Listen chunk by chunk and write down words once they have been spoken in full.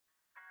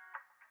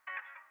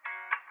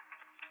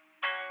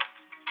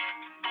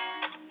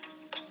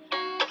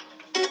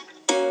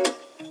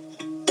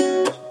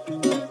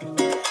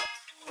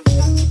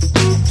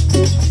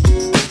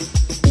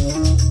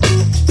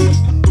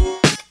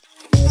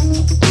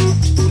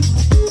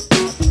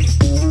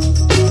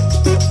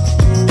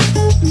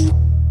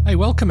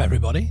Welcome,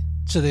 everybody,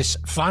 to this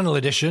final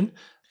edition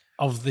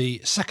of the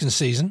second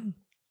season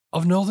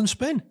of Northern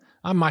Spin.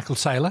 I'm Michael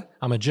Taylor.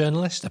 I'm a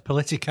journalist, a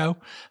politico,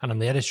 and I'm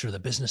the editor of the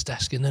business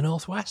desk in the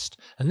Northwest.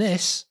 And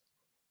this...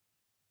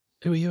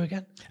 Who are you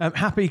again?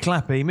 Happy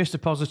Clappy,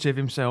 Mr. Positive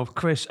himself,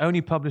 Chris,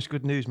 only published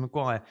good news,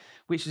 Maguire,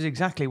 which is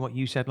exactly what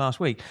you said last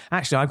week.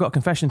 Actually, I've got a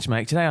confession to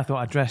make. Today I thought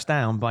I'd dress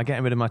down by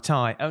getting rid of my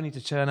tie, only to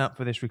turn up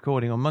for this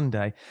recording on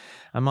Monday,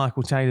 and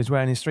Michael Taylor's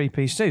wearing his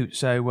three-piece suit.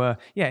 So,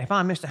 if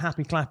I'm Mr.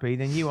 Happy Clappy,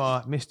 then you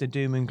are Mr.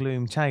 Doom and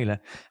Gloom Taylor.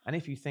 And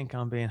if you think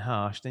I'm being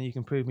harsh, then you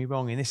can prove me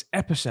wrong in this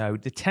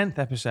episode, the 10th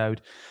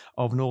episode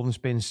of Northern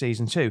Spin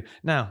Season 2.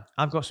 Now,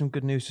 I've got some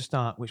good news to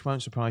start, which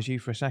won't surprise you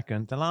for a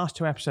second. The last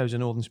two episodes of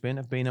Northern Spin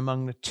have been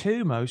among the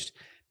two most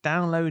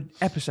downloaded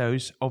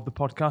episodes of the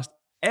podcast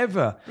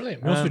ever.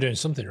 Brilliant. We must be doing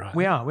something right.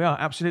 We are,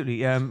 absolutely.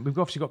 We've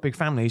obviously got big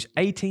families.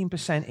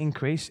 18%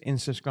 increase in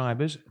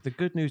subscribers. The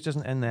good news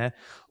doesn't end there.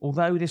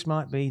 Although this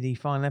might be the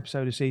final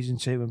episode of Season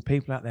 2 and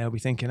people out there will be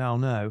thinking, oh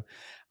no,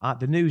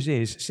 the news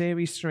is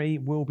Series 3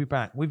 will be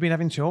back. We've been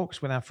having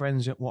talks with our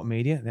friends at What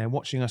Media. They're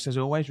watching us as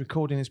always,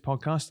 recording this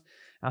podcast.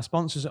 Our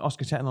sponsors at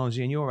Oscar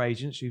Technology and your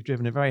agents who've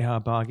driven a very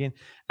hard bargain.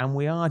 And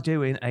we are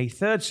doing a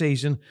third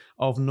season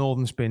of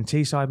Northern Spin.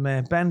 Teesside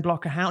Mayor Ben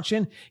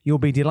Blocker-Houchin, you'll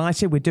be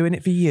delighted. We're doing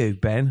it for you,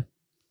 Ben.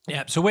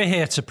 Yeah, so we're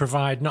here to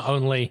provide not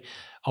only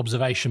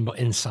observation but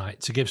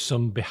insight, to give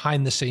some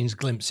behind-the-scenes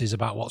glimpses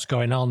about what's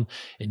going on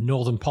in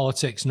Northern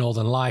politics,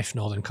 Northern life,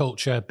 Northern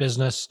culture,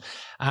 business.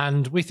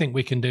 And we think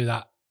we can do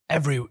that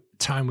every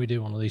time we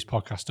do one of these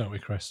podcasts, don't we,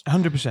 Chris?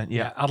 100%,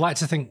 yeah. I'd like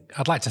to thank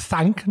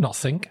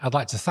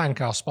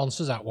our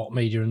sponsors at What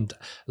Media and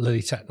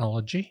Lily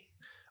Technology.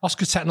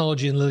 Oscar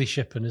Technology and Lily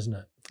Shippen, isn't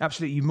it?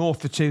 Absolutely, you morphed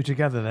the two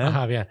together there. I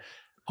have, yeah.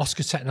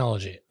 Oscar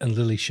Technology and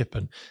Lily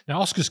Shippen.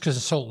 Now, Oscar's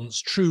consultants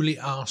truly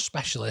are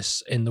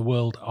specialists in the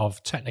world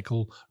of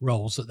technical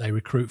roles that they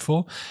recruit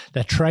for.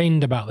 They're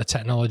trained about the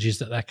technologies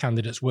that their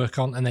candidates work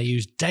on, and they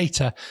use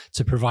data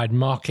to provide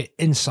market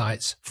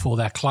insights for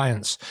their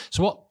clients.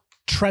 So what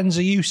trends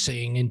are you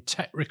seeing in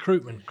tech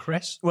recruitment,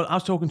 Chris? Well, I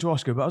was talking to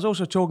Oscar, but I was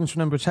also talking to a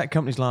number of tech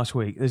companies last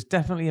week. There's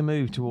definitely a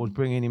move towards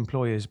bringing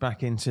employers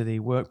back into the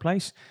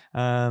workplace.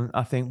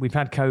 I think we've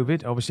had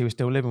COVID. Obviously, we're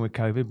still living with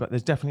COVID, but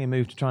there's definitely a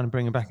move to try and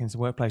bring them back into the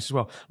workplace as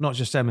well. Not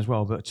just them as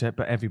well, but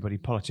everybody,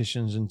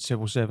 politicians and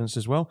civil servants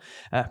as well.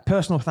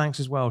 Personal thanks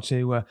as well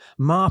to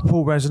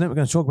Marple resident. We're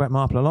going to talk about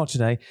Marple a lot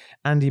today.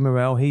 Andy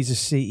Morell, he's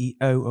the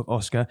CEO of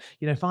Oscar.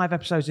 5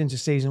 episodes into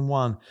season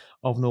 1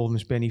 of Northern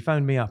Spin, he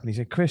phoned me up and he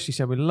said, Chris, he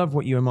said, we love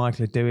what you and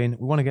Michael are doing.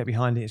 We want to get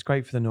behind it. It's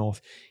great for the North.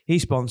 He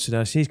sponsored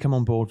us. He's come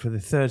on board for the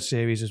third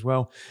series as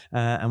well.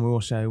 And we're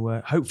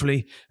also,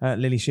 hopefully,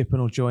 Lily Shippen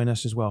will join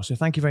us as well. So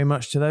thank you very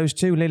much to those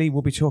two. Lily,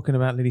 we'll be talking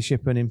about Lily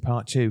Shippen in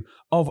part 2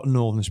 of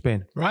Northern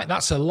Spin. Right,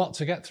 that's a lot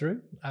to get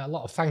through. A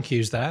lot of thank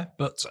yous there.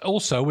 But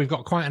also, we've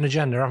got quite an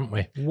agenda, haven't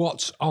we?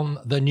 What's on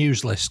the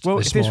news list well,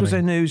 this morning? Well, if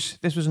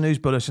this was a news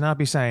bulletin, I'd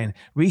be saying,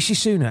 Rishi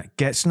Sunak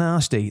gets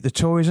nasty. The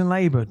Tories and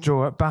Labour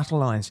draw up battle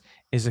lines.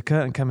 Is the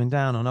curtain coming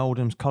down on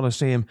Oldham's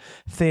Coliseum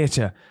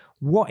Theatre?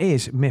 What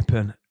is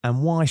MIPN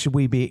and why should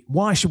we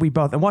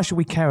bother? Why should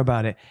we care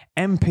about it?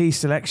 MP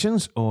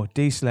selections or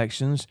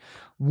deselections?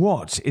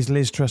 What is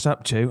Liz Truss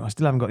up to? I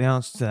still haven't got the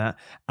answer to that.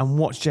 And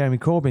what's Jeremy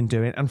Corbyn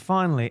doing? And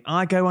finally,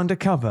 I go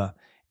undercover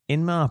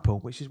in Marple,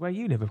 which is where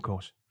you live, of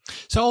course.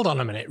 So hold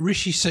on a minute.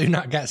 Rishi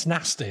Sunak gets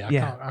nasty.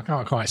 I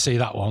can't quite see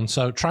that one.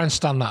 So try and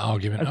stand that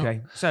argument.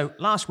 Okay. So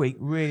last week,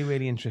 really,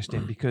 really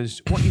interesting because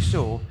what you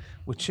saw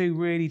were two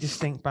really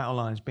distinct battle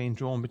lines being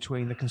drawn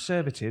between the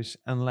Conservatives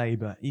and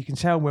Labour. You can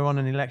tell we're on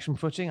an election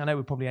footing. I know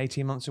we're probably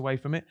 18 months away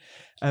from it.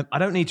 I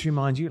don't need to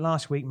remind you,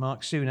 last week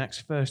marked Sunak's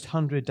first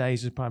 100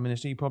 days as Prime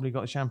Minister. You probably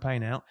got the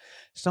champagne out.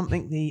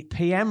 Something the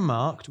PM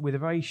marked with a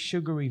very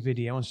sugary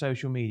video on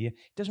social media.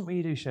 He doesn't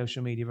really do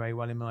social media very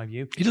well, in my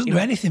view. He doesn't do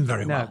anything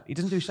very well. No, he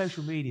doesn't do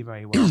social media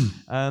very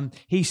well.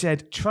 He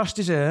said, trust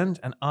is earned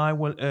and I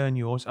will earn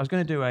yours. I was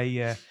going to do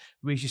a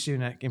Rishi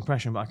Sunak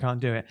impression, but I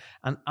can't do it.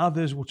 And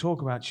others will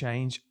talk about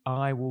change.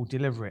 I will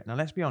deliver it. Now,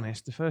 let's be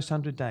honest. The first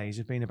 100 days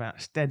have been about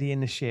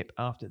steadying the ship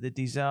after the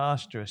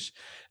disastrous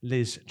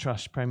Liz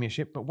Truss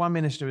premiership. But one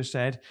minister has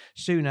said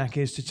Sunak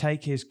is to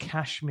take his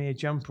cashmere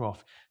jumper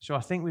off. So I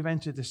think we've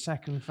entered the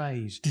second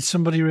phase. Did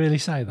somebody really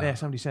say that? Yeah,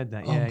 somebody said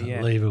that.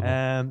 Unbelievable.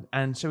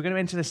 And so we're going to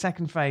enter the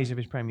second phase of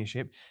his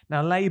premiership.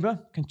 Now, Labour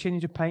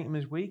continue to paint him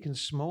as weak and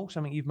small,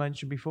 something you've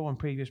mentioned before on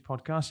previous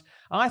podcasts.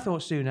 I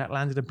thought Sunak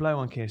landed a blow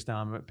on Keir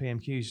Starmer at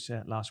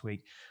PMQs last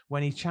week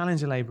when he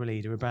challenged a Labour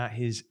leader about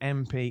his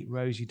MP,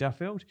 Rosie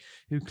Duffield,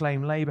 who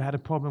claimed Labour had a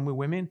problem with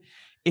women.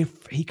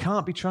 If he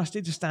can't be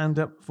trusted to stand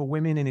up for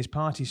women in his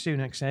party,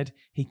 Sunak said,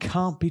 he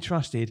can't be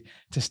trusted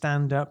to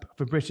stand up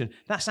for Britain.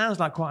 That sounds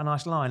like quite a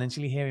nice line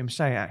until you hear him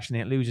say it, actually.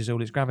 It loses all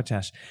its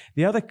gravitas.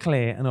 The other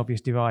clear and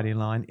obvious dividing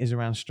line is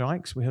around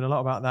strikes. We heard a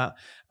lot about that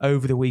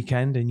over the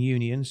weekend and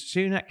unions.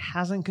 Sunak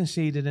hasn't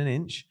conceded an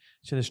inch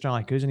to the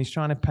strikers, and he's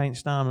trying to paint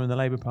Starmer and the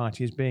Labour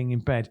Party as being in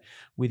bed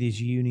with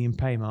his union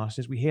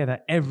paymasters. We hear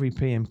that every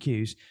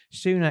PMQs.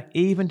 Sunak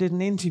even did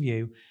an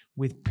interview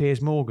with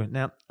Piers Morgan.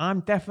 Now,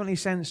 I'm definitely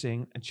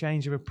sensing a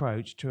change of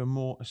approach to a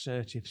more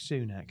assertive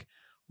Sunak.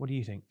 What do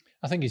you think?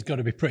 I think he's got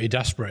to be pretty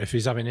desperate if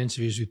he's having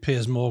interviews with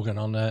Piers Morgan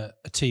on a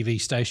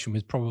TV station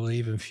with probably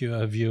even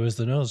fewer viewers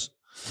than us.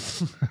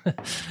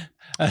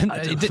 And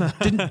it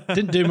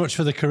didn't do much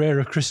for the career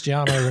of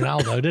Cristiano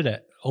Ronaldo, did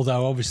it?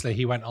 Although obviously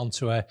he went on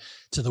to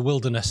the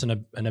wilderness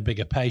and a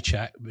bigger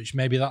paycheck, which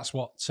maybe that's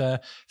what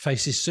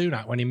faces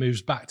Sunak when he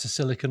moves back to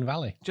Silicon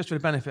Valley. Just for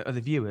the benefit of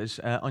the viewers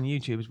on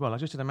YouTube as well, I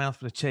just had a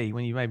mouthful of tea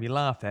when you made me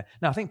laugh there.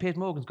 Now, I think Piers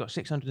Morgan's got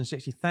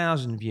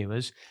 660,000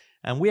 viewers,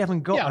 and we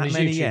haven't got on that his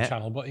many YouTube yet.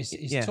 channel, but his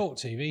Talk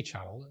TV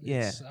channel,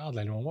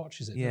 hardly anyone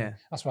watches it. Yeah.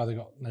 That's why they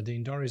got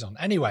Nadine Dorries on.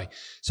 Anyway,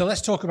 so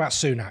let's talk about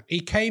Sunak. He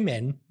came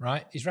in,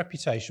 right? His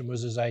reputation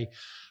was as a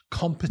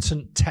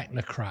competent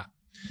technocrat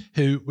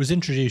who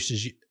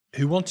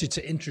wanted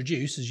to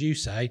introduce, as you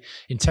say,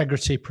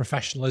 integrity,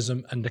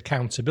 professionalism, and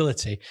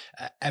accountability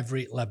at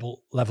every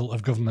level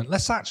of government.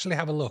 Let's actually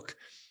have a look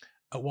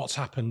at what's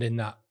happened in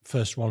that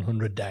first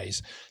 100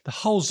 days. The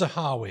whole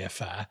Zahawi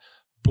affair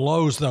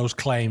blows those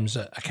claims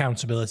at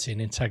accountability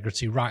and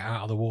integrity right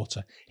out of the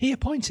water. He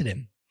appointed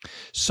him.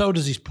 So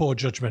does his poor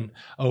judgment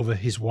over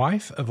his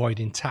wife,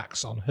 avoiding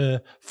tax on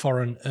her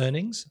foreign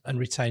earnings and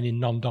retaining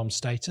non-dom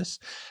status.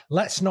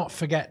 Let's not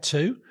forget,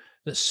 too,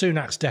 that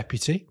Sunak's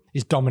deputy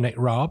is Dominic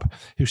Raab,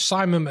 who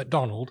Simon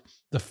MacDonald,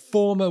 the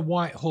former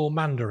Whitehall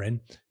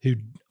Mandarin, who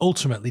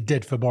ultimately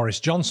did for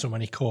Boris Johnson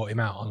when he caught him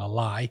out on a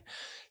lie,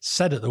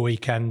 said at the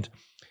weekend,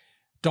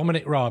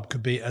 Dominic Raab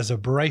could be as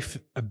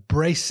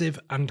abrasive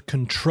and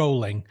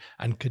controlling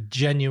and could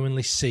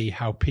genuinely see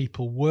how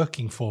people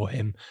working for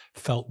him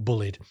felt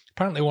bullied.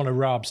 Apparently one of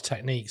Raab's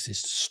techniques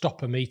is to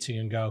stop a meeting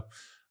and go,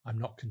 I'm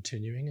not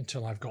continuing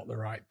until I've got the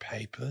right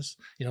papers.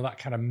 You know, that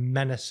kind of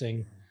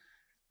menacing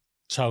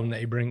tone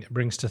that he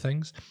brings to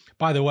things.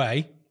 By the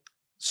way,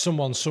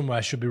 someone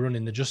somewhere should be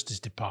running the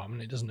Justice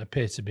Department. It doesn't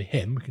appear to be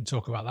him. We can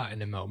talk about that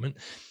in a moment.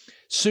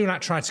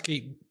 Sunak tried to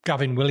keep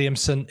Gavin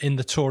Williamson in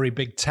the Tory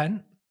Big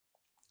Tent.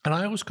 And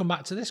I always come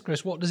back to this,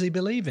 Chris. What does he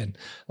believe in?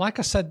 Like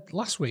I said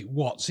last week,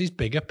 what's his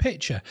bigger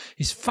picture?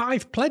 His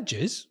 5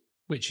 pledges,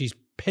 which he's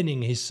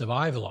pinning his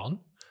survival on,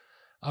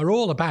 are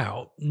all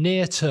about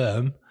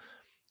near-term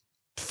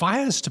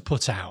fires to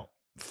put out.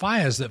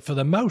 Fires that, for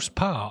the most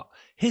part,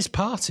 his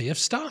party have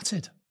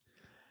started.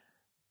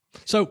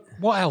 So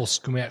what else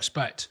can we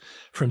expect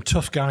from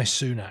tough guy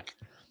Sunak?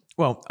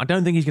 Well, I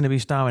don't think he's going to be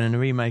starring in a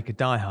remake of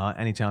Die Hard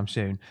anytime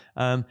soon.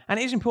 And it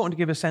is important to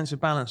give a sense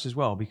of balance as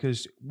well,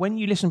 because when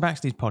you listen back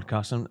to these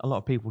podcasts, and a lot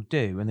of people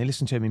do, and they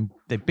listen to them,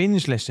 they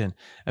binge listen,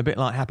 a bit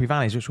like Happy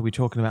Valleys, which we'll be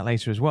talking about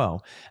later as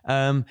well,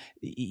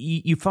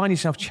 you find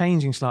yourself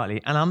changing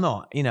slightly. And I'm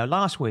not. You know,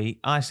 last week,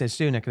 I said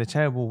Sunak had a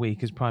terrible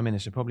week as Prime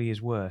Minister, probably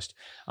his worst.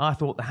 I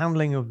thought the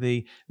handling of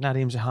the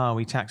Nadim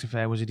Zahawi tax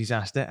affair was a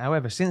disaster.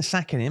 However, since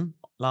sacking him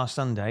last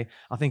Sunday,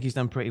 I think he's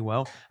done pretty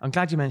well. I'm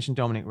glad you mentioned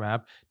Dominic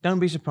Raab. Don't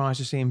be surprised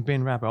to see him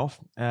bin Raab off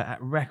at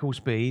record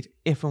speed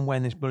if and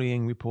when this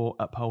bullying report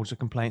upholds the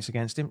complaints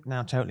against him,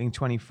 now totaling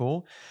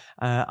 24.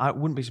 I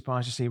wouldn't be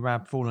surprised to see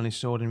Raab fall on his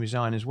sword and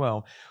resign as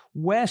well.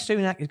 Where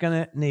Sunak is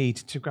going to need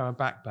to grow a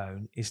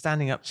backbone is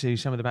standing up to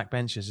some of the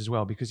backbenchers as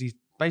well, because he's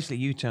basically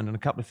U-turned on a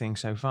couple of things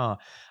so far.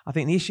 I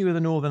think the issue of the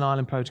Northern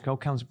Ireland Protocol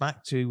comes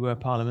back to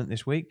Parliament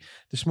this week.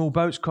 The small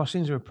boats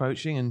crossings are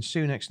approaching, and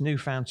Sunak's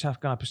newfound tough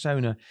guy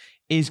persona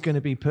is going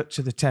to be put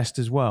to the test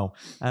as well.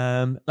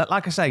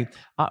 Like I say,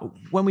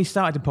 when we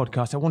started the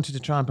podcast, I wanted to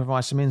try and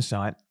provide some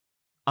insight.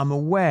 I'm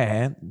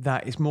aware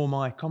that it's more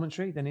my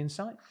commentary than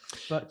insight,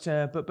 but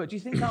do you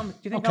think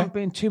I'm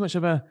being too much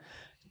of a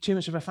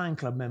fan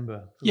club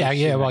member?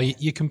 Yeah. Well,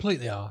 you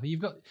completely are. You've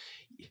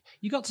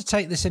got to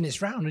take this in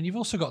its round, and you've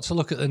also got to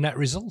look at the net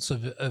results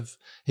of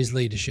his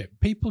leadership.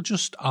 People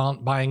just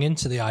aren't buying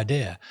into the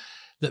idea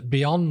that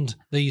beyond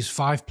these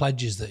 5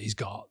 pledges that he's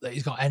got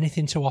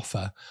anything to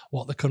offer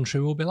what the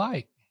country will be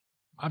like.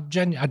 I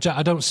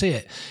don't see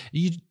it.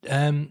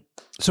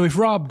 So if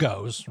Raab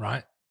goes,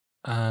 right,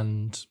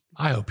 and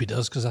I hope he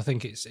does, because I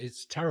think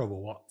it's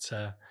terrible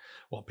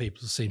what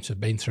people seem to have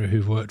been through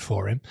who've worked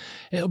for him.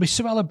 It'll be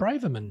Suella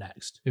Braverman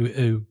next,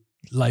 who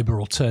Labour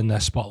will turn their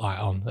spotlight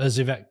on, as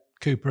Yvette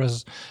Cooper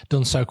has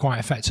done so quite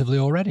effectively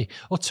already,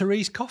 or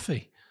Therese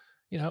Coffey,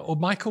 or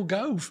Michael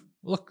Gove.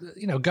 Look,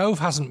 Gove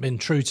hasn't been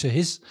true to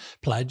his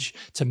pledge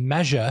to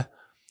measure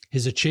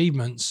his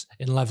achievements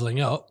in levelling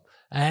up,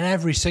 and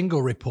every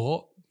single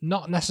report,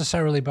 not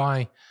necessarily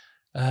by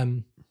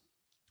the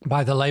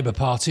Labour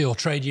Party or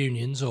trade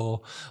unions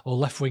or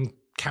left-wing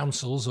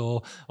councils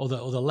or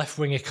the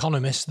left-wing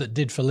economists that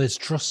did for Liz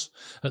Truss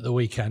at the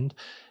weekend.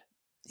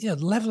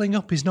 Levelling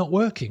up is not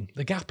working.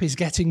 The gap is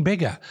getting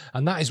bigger.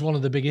 And that is one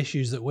of the big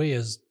issues that we,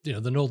 as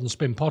the Northern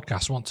Spin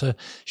podcast, want to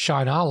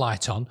shine our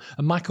light on.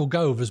 And Michael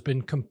Gove has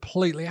been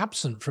completely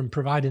absent from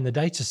providing the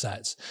data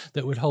sets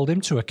that would hold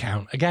him to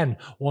account. Again,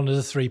 one of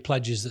the 3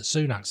 pledges that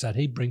Sunak said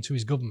he'd bring to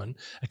his government: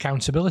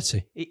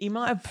 accountability. He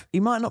might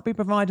not be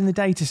providing the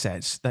data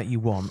sets that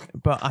you want,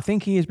 but I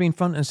think he has been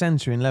front and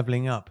centre in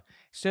levelling up.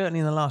 certainly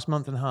in the last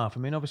month and a half. I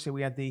mean, obviously,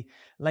 we had the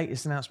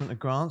latest announcement of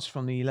grants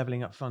from the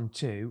Levelling Up Fund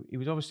 2. He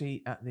was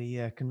obviously at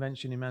the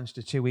convention in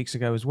Manchester 2 weeks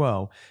ago as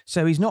well.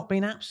 So he's not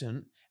been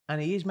absent,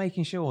 and he is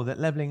making sure that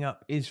levelling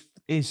up is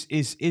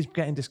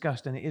getting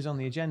discussed and it is on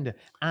the agenda.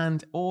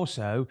 And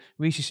also,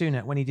 Rishi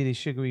Sunak, when he did his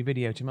sugary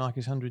video to mark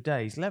his 100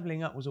 days,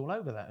 levelling up was all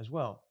over that as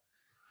well.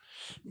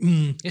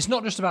 It's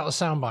not just about the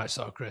sound bites,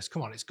 though, Chris.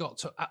 Come on, it's got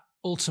to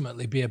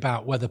ultimately be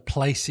about whether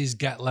places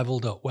get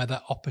levelled up, whether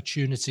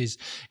opportunities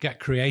get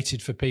created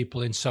for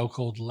people in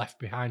so-called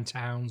left-behind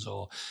towns,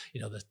 or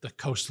the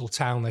coastal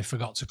town they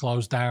forgot to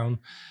close down.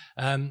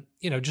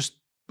 Just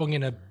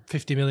bunging a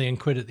 50 million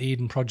quid at the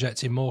Eden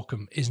project in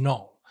Morecambe is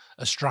not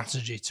a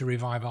strategy to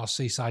revive our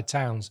seaside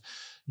towns,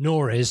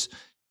 nor is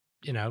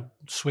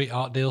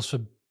sweetheart deals for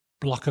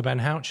Blocker Ben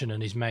Houchin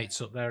and his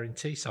mates up there in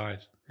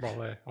Teesside. Well,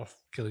 they're off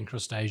killing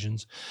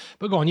crustaceans.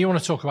 But go on, you want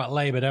to talk about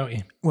Labour, don't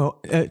you? Well,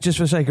 just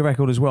for the sake of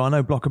record as well, I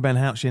know Blocker Ben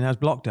Houchin has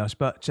blocked us,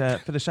 but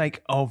for the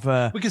sake of...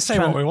 we can say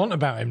what we want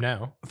about him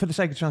now. For the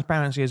sake of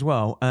transparency as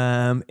well,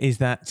 is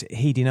that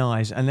he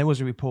denies, and there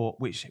was a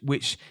report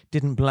which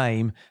didn't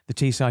blame the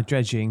Teesside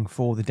dredging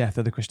for the death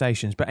of the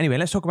crustaceans. But anyway,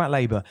 let's talk about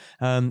Labour,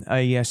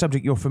 a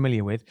subject you're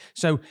familiar with.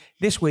 So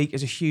this week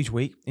is a huge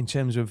week in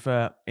terms of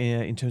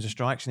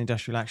strikes and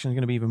industrial action. There's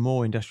going to be even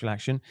more industrial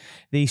action.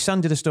 The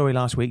Sun did a story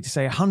last week to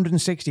say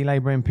 160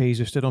 Labour MPs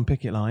have stood on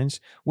picket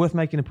lines. Worth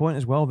making a point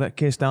as well that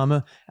Keir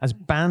Starmer has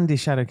banned his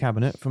shadow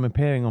cabinet from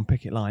appearing on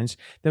picket lines.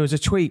 There was a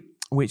tweet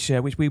which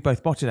we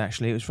both botted,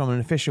 actually. It was from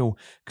an official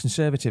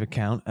Conservative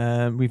account,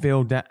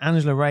 revealed that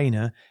Angela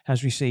Rayner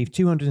has received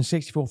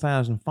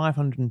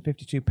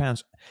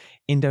 £264,552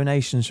 in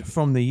donations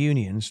from the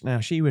unions.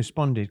 Now, she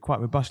responded quite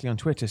robustly on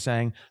Twitter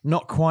saying,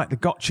 "Not quite the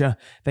gotcha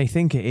they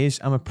think it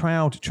is. I'm a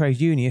proud trade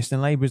unionist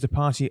and Labour is the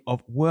party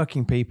of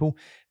working people.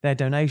 Their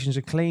donations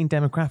are clean,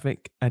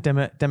 democratic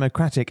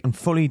and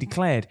fully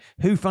declared.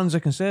 Who funds the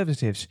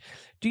Conservatives?"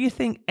 Do you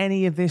think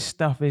any of this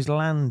stuff is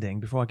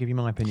landing, before I give you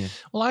my opinion?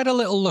 Well, I had a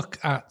little look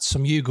at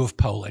some YouGov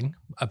polling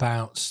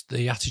about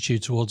the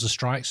attitude towards the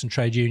strikes and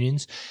trade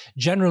unions.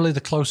 Generally,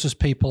 the closest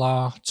people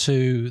are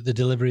to the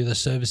delivery of the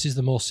services,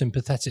 the more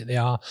sympathetic they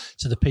are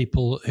to the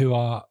people who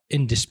are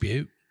in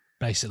dispute,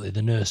 basically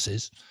the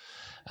nurses.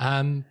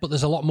 But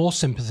there's a lot more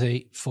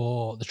sympathy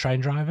for the train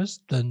drivers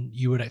than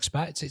you would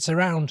expect. It's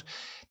around...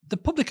 The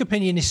public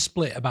opinion is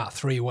split about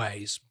three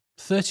ways.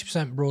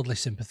 30% broadly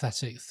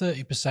sympathetic,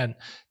 30%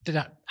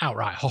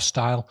 outright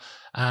hostile,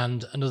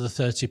 and another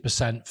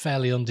 30%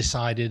 fairly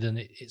undecided, and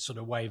it sort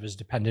of wavers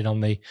depending on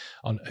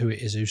who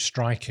it is who's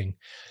striking.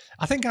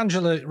 I think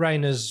Angela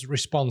Rayner's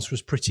response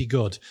was pretty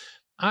good.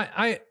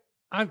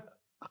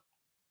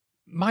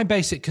 My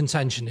basic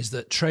contention is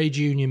that trade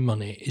union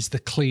money is the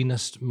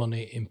cleanest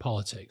money in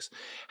politics.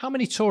 How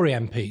many Tory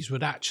MPs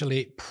would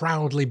actually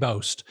proudly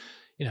boast,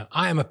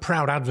 I am a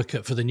proud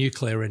advocate for the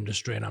nuclear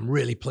industry and I'm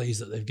really pleased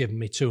that they've given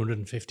me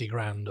 250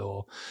 grand,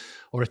 or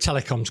a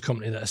telecoms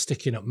company that are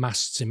sticking up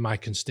masts in my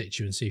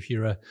constituency, if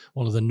you're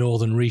one of the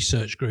Northern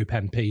Research Group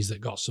MPs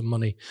that got some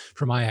money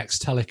from IX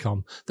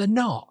Telecom. They're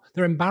not.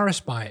 They're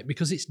embarrassed by it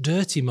because it's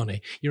dirty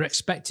money. You're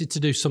expected to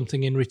do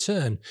something in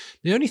return.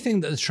 The only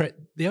things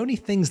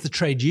the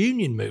trade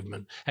union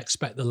movement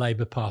expect the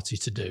Labour Party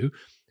to do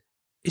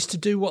is to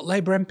do what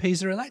Labour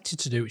MPs are elected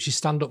to do, which is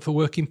stand up for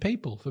working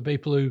people, for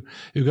people who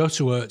go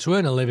to work to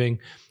earn a living,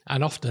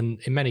 and often,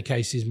 in many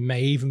cases,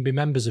 may even be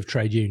members of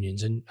trade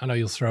unions. And I know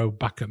you'll throw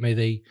back at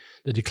me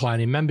the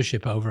decline in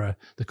membership over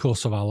the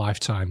course of our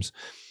lifetimes.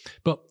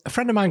 But a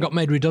friend of mine got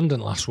made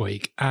redundant last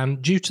week,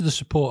 and due to the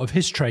support of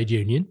his trade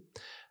union,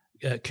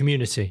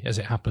 community as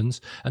it happens,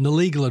 and the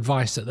legal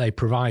advice that they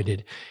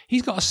provided,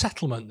 he's got a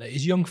settlement that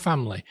his young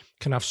family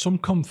can have some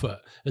comfort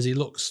as he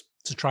looks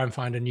to try and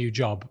find a new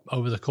job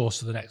over the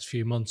course of the next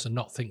few months, and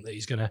not think that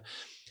he's going to,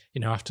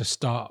 have to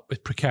start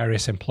with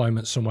precarious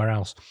employment somewhere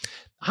else.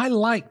 I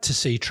like to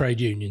see trade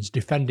unions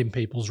defending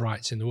people's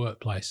rights in the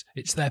workplace.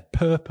 It's their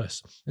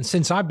purpose. And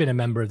since I've been a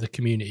member of the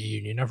community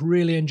union, I've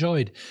really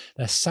enjoyed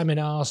their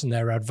seminars and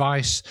their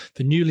advice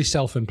for newly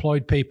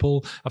self-employed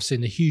people. I've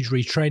seen the huge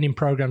retraining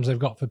programs they've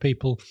got for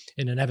people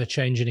in an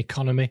ever-changing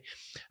economy.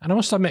 And I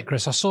must admit,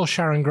 Chris, I saw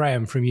Sharon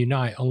Graham from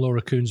Unite on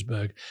Laura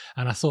Kuenssberg,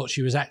 and I thought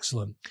she was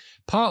excellent.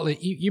 Partly,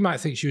 you might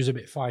think she was a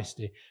bit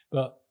feisty,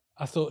 but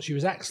I thought she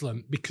was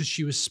excellent because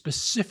she was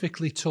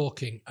specifically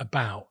talking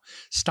about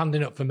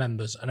standing up for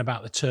members and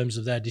about the terms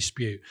of their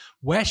dispute.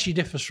 Where she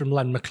differs from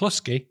Len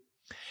McCluskey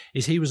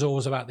is he was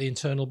always about the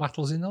internal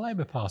battles in the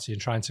Labour Party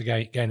and trying to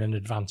gain an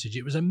advantage.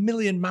 It was a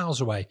million miles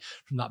away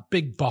from that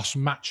big boss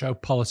macho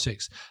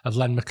politics of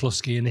Len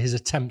McCluskey and his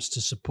attempts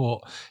to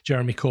support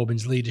Jeremy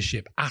Corbyn's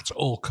leadership at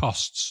all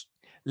costs.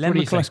 Len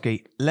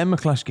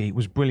McCluskey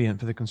was brilliant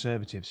for the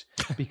Conservatives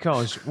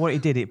because what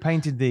it did, it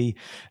painted the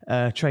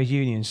trade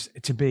unions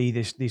to be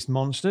these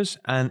monsters.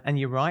 And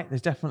you're right,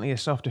 there's definitely a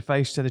softer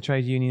face to the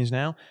trade unions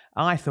now.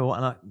 I thought,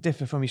 and I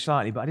differ from you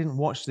slightly, but I didn't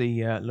watch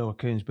the Laura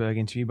Kuenssberg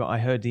interview, but I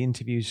heard the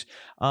interviews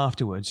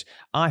afterwards.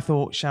 I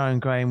thought Sharon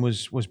Graham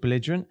was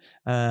belligerent.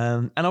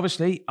 And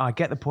obviously, I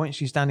get the point.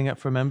 She's standing up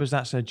for members.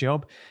 That's her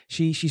job.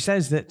 She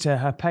says that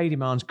her pay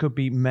demands could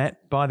be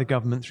met by the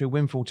government through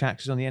windfall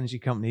taxes on the energy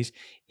companies.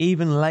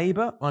 Even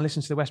Labour, I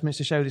listened to the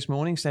Westminster show this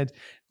morning, said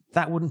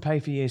that wouldn't pay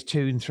for years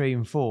 2 and 3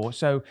 and 4.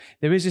 So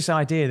there is this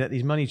idea that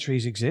these money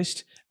trees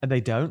exist, and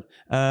they don't.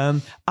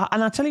 And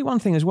I'll tell you one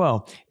thing as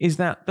well, is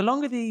that the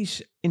longer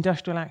these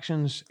industrial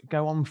actions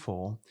go on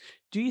for,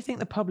 do you think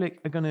the public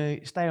are going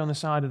to stay on the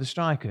side of the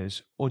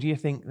strikers, or do you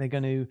think they're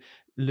going to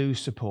lose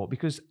support?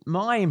 Because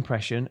my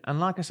impression, and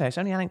like I say, it's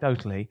only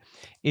anecdotally,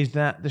 is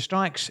that the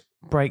strikes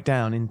break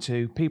down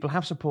into people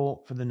have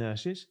support for the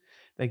nurses.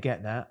 They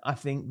get that. I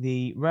think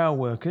the rail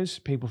workers,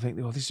 people think,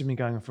 oh, this has been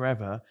going on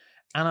forever.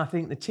 And I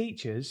think the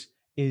teachers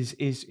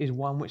is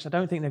one which I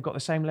don't think they've got the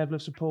same level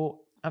of support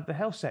of the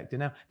health sector.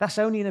 Now, that's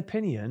only an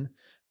opinion,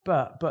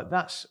 but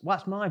that's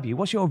my view.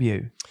 What's your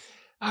view?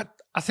 I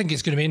think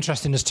it's going to be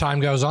interesting as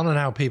time goes on and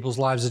how people's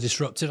lives are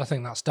disrupted. I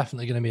think that's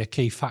definitely going to be a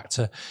key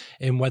factor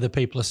in whether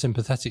people are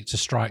sympathetic to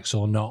strikes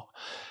or not.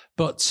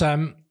 But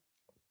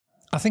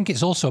I think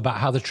it's also about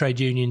how the trade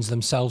unions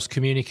themselves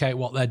communicate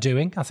what they're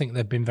doing. I think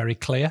they've been very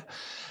clear.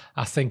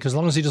 I think as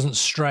long as he doesn't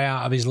stray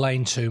out of his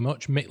lane too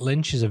much, Mick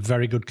Lynch is a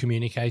very good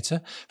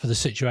communicator for the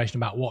situation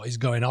about what is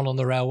going on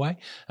the railway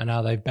and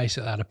how they've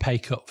basically had a pay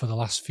cut for the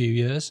last few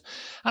years.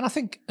 And I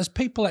think as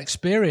people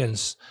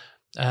experience,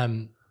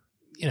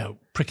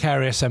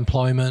 precarious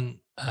employment,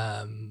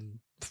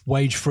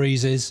 wage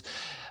freezes,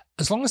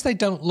 as long as they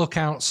don't look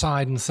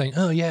outside and think,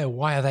 oh yeah,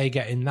 why are they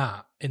getting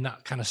that, in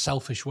that kind of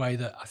selfish way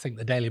that I think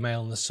the Daily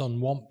Mail and the Sun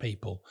want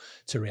people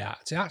to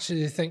react.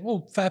 Actually, they think,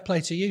 well, fair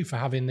play to you for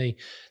having the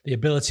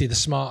ability, the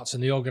smarts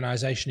and the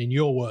organisation in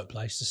your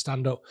workplace to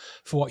stand up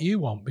for what you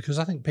want, because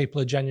I think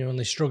people are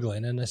genuinely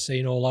struggling and they're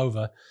seeing all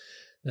over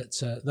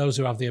that those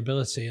who have the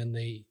ability and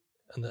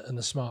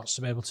the smarts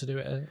to be able to do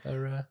it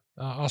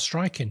are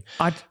striking.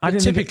 I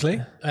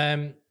typically,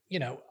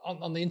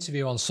 on the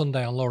interview on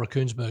Sunday on Laura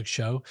Kuenssberg's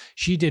show,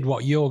 she did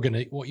what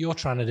you're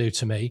trying to do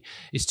to me,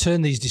 is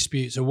turn these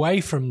disputes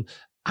away from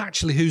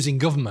actually who's in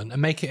government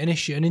and make it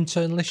an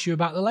internal issue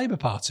about the Labour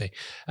Party.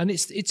 And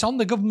it's on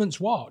the government's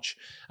watch.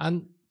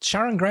 And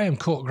Sharon Graham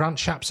caught Grant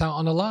Shapps out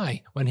on a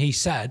lie when he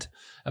said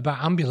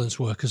about ambulance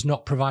workers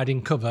not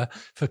providing cover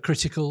for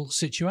critical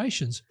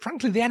situations.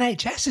 Frankly, the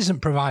NHS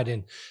isn't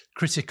providing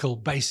critical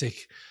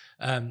basic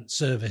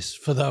service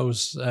for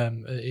those.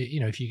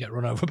 If you get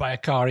run over by a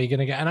car, are you going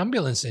to get an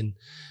ambulance in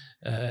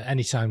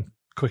anytime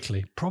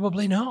quickly?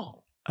 Probably not.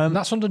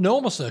 That's under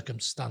normal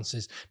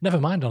circumstances, never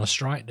mind on a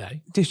strike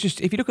day. It's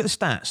just, if you look at the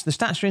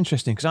stats are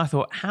interesting, because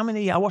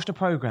I watched a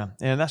programme,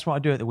 that's what I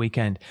do at the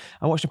weekend.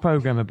 I watched a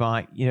programme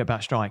about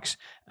strikes.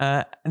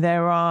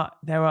 There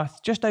are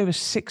just over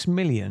 6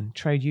 million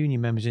trade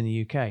union members in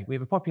the UK. We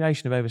have a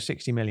population of over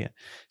 60 million.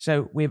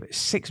 So we have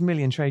 6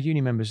 million trade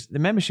union members. The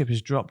membership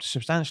has dropped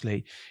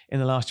substantially in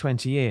the last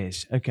 20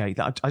 years. Okay,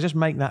 I just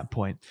make that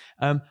point.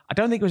 I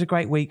don't think it was a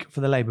great week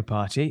for the Labour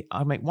Party.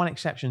 I'll make one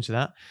exception to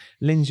that.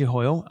 Lindsay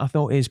Hoyle, I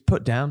thought his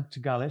put down to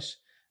Gullis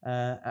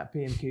at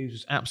PMQs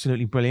was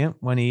absolutely brilliant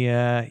when he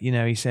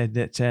said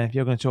that if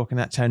you're going to talk in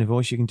that tone of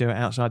voice, you can do it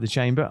outside the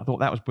chamber. I thought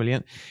that was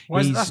brilliant.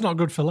 Well, that's not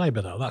good for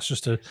Labour, though. That's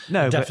just a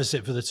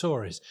deficit for the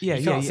Tories.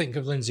 You can't think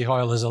of Lindsay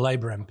Hoyle as a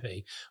Labour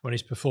MP when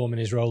he's performing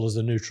his role as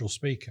the neutral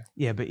speaker.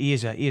 Yeah, but he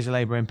is a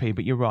Labour MP,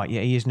 but you're right.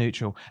 Yeah, he is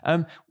neutral.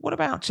 What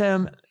about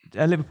a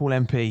Liverpool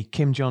MP,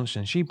 Kim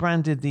Johnson? She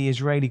branded the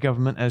Israeli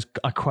government as,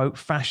 I quote,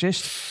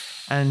 fascist,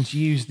 and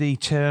used the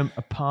term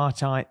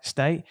apartheid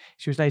state.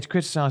 She was later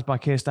criticised by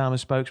Keir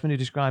Starmer's spokesman, who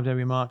described her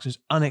remarks as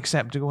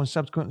unacceptable,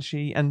 and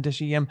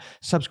she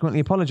subsequently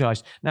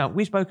apologised. Now,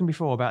 we've spoken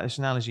before about this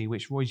analogy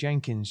which Roy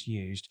Jenkins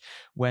used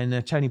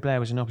when Tony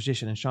Blair was in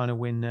opposition and trying to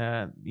win,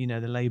 the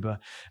Labour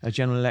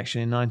general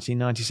election in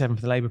 1997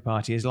 for the Labour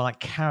Party, is like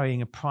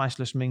carrying a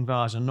priceless Ming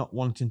vase and not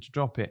wanting to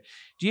drop it.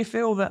 Do you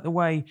feel that the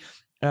way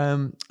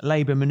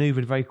Labour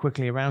manoeuvred very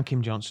quickly around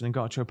Kim Johnson and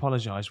got her to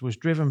apologise was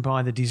driven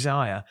by the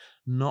desire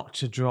not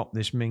to drop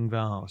this Ming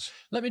vase?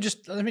 Let me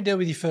deal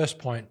with your first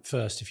point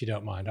first, if you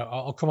don't mind.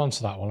 I'll come on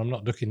to that one. I'm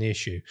not ducking the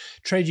issue.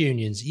 Trade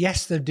unions,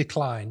 yes, they've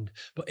declined,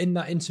 but in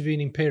that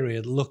intervening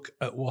period, look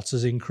at what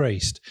has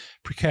increased.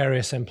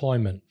 Precarious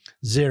employment,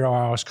 0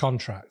 hours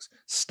contracts,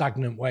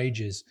 stagnant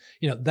wages.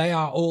 They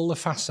are all the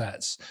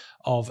facets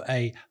of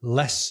a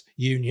less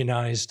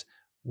unionised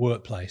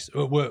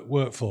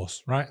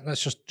workforce, right?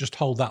 Let's just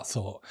hold that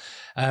thought.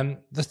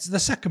 The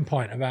second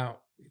point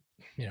about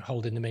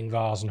holding the Ming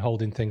vase and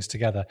holding things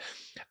together,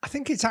 I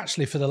think it's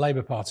actually for the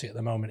Labour Party at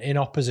the moment in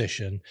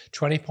opposition,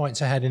 20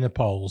 points ahead in the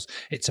polls.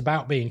 It's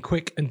about being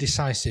quick and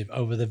decisive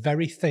over the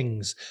very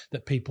things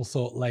that people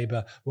thought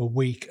Labour were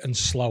weak and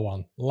slow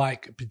on,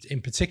 like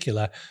in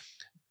particular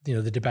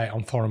the debate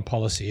on foreign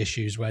policy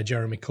issues where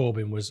Jeremy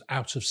Corbyn was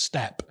out of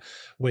step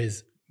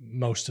with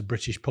most of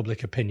British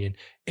public opinion,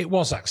 it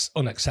was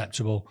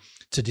unacceptable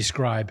to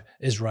describe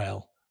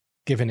Israel,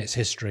 given its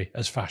history,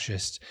 as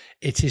fascist.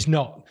 It is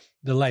not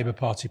the Labour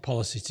Party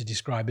policy to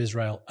describe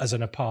Israel as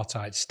an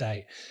apartheid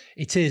state.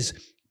 It is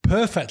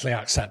perfectly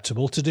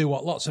acceptable to do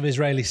what lots of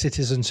Israeli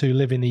citizens who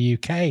live in the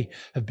UK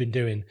have been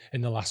doing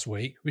in the last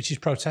week, which is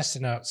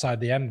protesting outside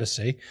the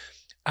embassy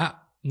at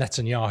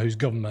Netanyahu's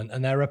government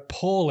and their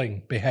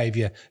appalling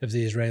behaviour of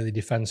the Israeli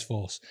Defence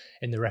Force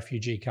in the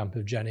refugee camp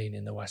of Jenin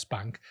in the West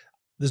Bank.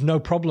 There's no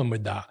problem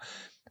with that.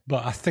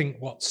 But I think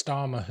what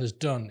Starmer has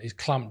done is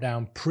clamp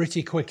down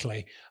pretty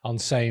quickly on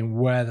saying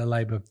where the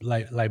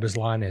Labour's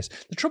line is.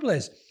 The trouble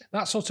is,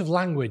 that sort of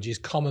language is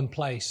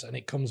commonplace and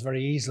it comes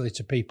very easily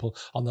to people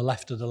on the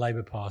left of the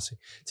Labour Party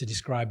to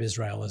describe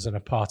Israel as an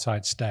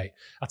apartheid state.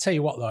 I'll tell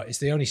you what, though, it's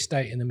the only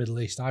state in the Middle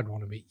East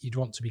you'd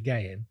want to be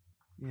gay in.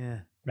 Yeah.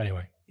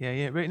 Anyway.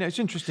 Yeah. No, it's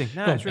interesting.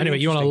 No, Cool. it's really Anyway,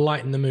 you want to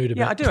lighten the mood a bit?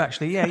 Yeah, I do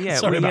actually. Yeah.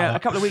 Sorry about that. A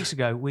couple of weeks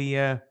ago, we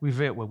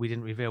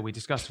didn't reveal. We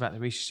discussed the fact that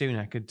Rishi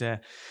Sunak had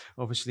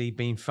obviously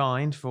been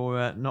fined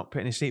for not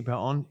putting his seatbelt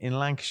on in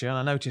Lancashire. And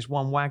I noticed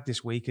one wag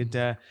this week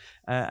had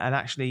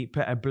actually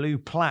put a blue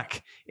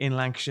plaque in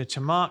Lancashire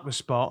to mark the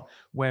spot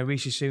where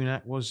Rishi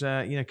Sunak was,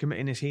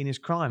 committing this heinous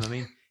crime. I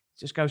mean, it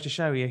just goes to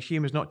show you,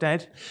 humour's not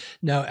dead.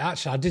 No,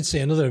 actually, I did see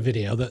another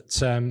video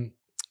that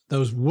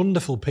those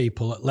wonderful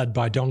people led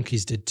by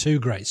donkeys did two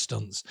great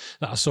stunts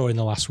that I saw in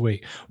the last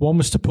week. One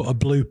was to put a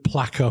blue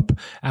plaque up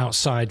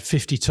outside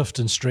 50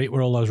 Tufton Street,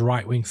 where all those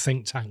right-wing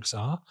think tanks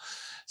are.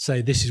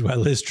 Say, this is where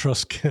Liz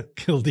Truss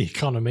killed the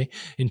economy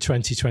in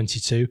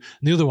 2022. And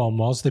the other one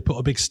was they put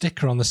a big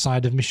sticker on the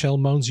side of Michelle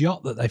Mone's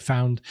yacht that they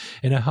found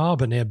in a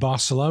harbour near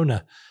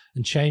Barcelona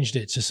and changed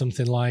it to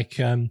something like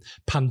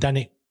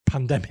pandemic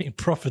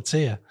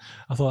profiteer.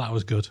 I thought that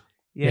was good.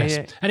 Yeah, yes.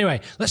 yeah. Anyway,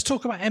 let's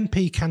talk about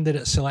MP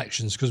candidate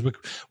selections, because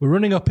we're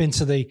running up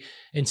into the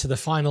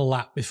final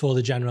lap before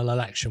the general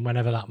election,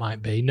 whenever that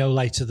might be, no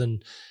later than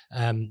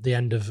the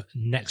end of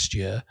next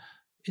year.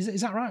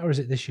 Is that right, or is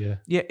it this year?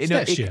 Yeah,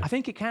 next year. I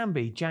think it can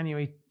be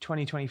January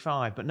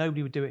 2025, but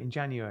nobody would do it in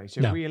January.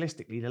 So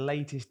realistically, the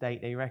latest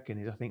date they reckon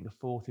is, I think, the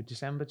 4th of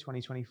December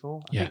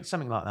 2024. I think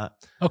something like that.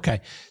 Okay,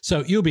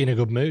 so you'll be in a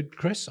good mood,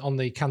 Chris, on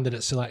the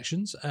candidate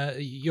selections.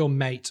 Your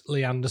mate,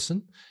 Lee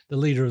Anderson, the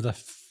leader of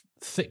the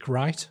thick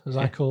right, as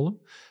I call them,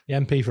 the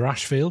MP for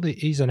Ashfield,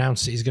 he's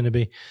announced that he's going to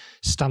be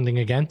standing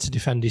again to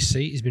defend his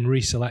seat. He's been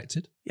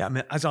reselected. Yeah, I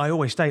mean, as I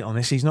always state on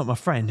this, he's not my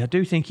friend. I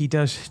do think he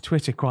does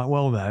Twitter quite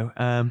well, though.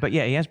 But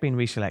yeah, he has been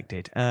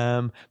reselected.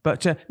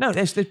 No,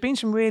 there's been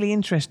some really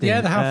interesting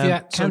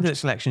candidate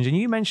selections. And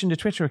you mentioned a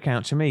Twitter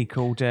account to me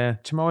called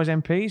Tomorrow's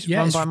MPs,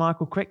 run by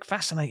Michael Crick.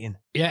 Fascinating.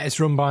 Yeah, it's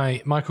run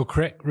by Michael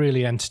Crick.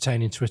 Really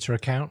entertaining Twitter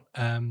account,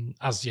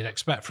 as you'd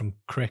expect from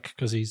Crick,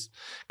 because he's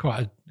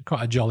quite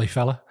a jolly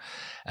fella.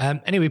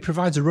 Anyway, he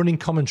provides a running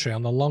commentary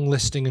on the long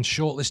listing and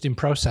shortlisting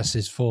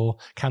processes for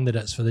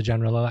candidates for the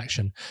general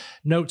election.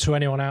 Note to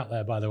anyone out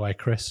there, by the way,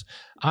 Chris,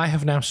 I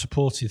have now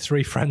supported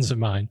 3 friends of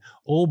mine,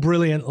 all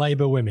brilliant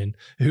Labour women,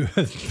 who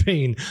have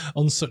been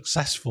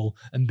unsuccessful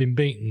and been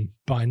beaten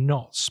by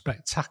not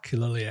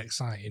spectacularly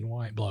exciting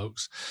white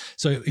blokes.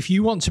 So if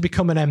you want to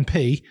become an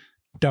MP,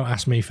 don't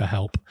ask me for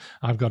help.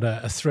 I've got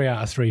a 3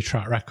 out of 3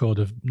 track record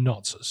of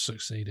not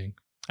succeeding.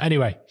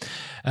 Anyway,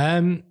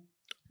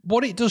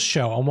 what it does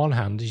show on one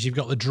hand is you've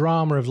got the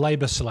drama of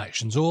Labour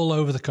selections all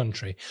over the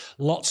country.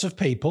 Lots of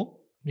people,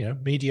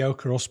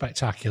 mediocre or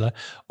spectacular,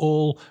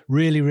 all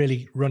really,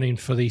 really running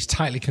for these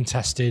tightly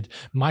contested,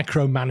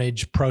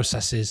 micromanaged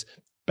processes,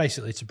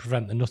 basically to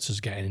prevent the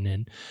nutters getting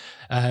in.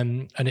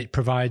 And it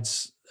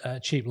provides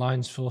cheap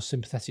lines for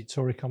sympathetic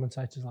Tory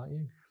commentators like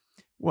you.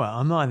 Well,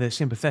 I'm neither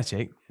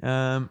sympathetic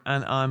and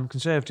I'm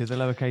conservative, the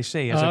lowercase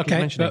c, as I keep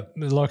mentioning.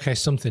 But lowercase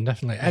something,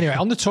 definitely. Anyway,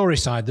 on the Tory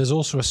side, there's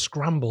also a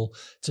scramble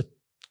to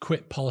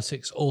quit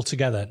politics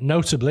altogether.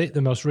 Notably,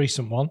 the most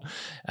recent one,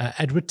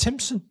 Edward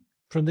Timpson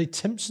from the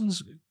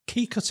Timpsons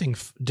key-cutting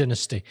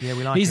dynasty. Yeah,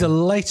 we like He's him. the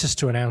latest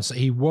to announce that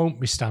he won't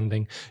be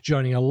standing,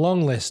 joining a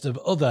long list of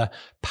other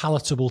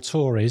palatable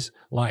Tories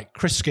like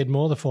Chris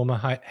Skidmore, the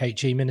former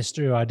HE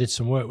minister who I did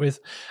some work with,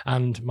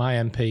 and my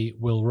MP,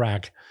 Will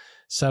Wragg.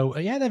 So,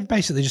 they've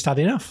basically just had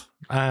enough.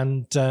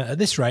 And at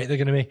this rate, they're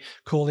going to be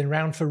calling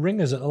round for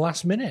ringers at the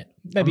last minute.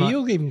 Maybe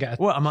you'll even get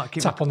a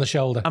tap on the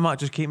shoulder. I might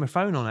just keep my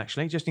phone on,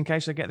 actually, just in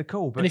case I get the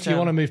call. But, and if you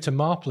want to move to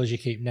Marple, as you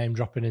keep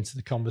name-dropping into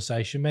the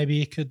conversation, maybe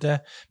you could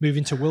move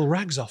into Will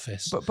Wragg's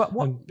office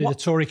and be the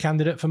Tory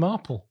candidate for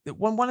Marple.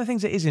 One of the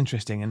things that is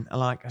interesting, and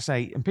like I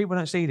say, and people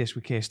don't see this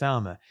with Keir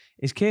Starmer,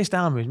 is Keir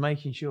Starmer is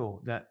making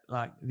sure that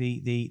like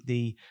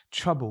the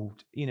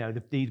troubled,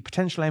 the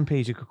potential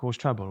MPs who could cause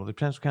trouble or the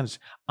potential candidates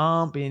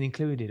aren't being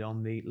included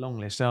on the long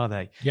list, are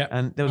they? Yeah,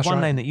 and there was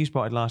one name that you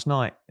spotted last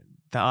night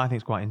that I think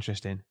is quite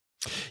interesting.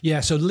 Yeah,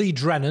 so Lee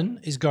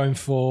Drennan is going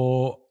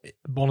for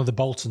one of the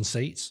Bolton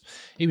seats.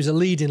 He was a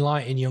leading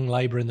light in Young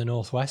Labour in the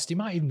North West. He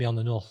might even be on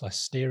the North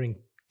West Steering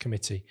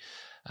Committee.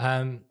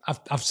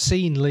 I've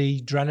seen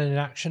Lee Drennan in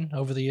action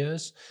over the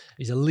years.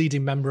 He's a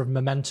leading member of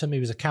Momentum. He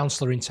was a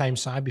councillor in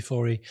Tameside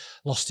before he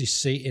lost his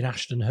seat in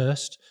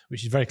Ashtonhurst,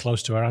 which is very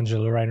close to where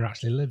Angela Rayner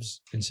actually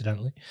lives,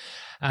 incidentally.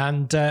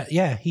 And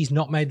he's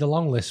not made the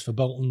long list for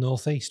Bolton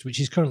North East, which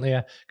is currently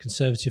a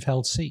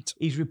Conservative-held seat.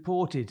 He's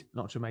reported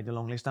not to have made the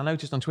long list. I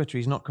noticed on Twitter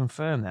he's not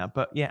confirmed that,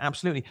 but yeah,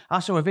 absolutely. I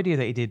saw a video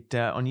that he did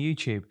on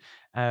YouTube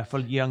for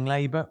Young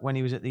Labour when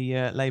he was at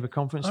the Labour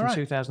conference in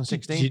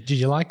 2016. Did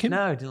you like him?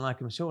 No, I didn't like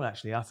him at all,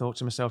 actually. I thought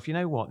to myself, you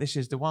know what? This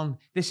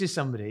is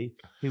somebody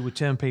who would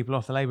turn people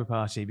off the Labour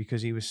Party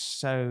because he was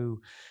so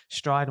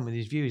strident with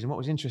his views. And what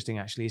was interesting,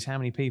 actually, is how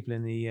many people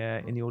in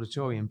the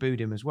auditorium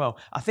booed him as well.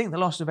 I think the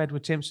loss of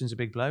Edward Timpson's a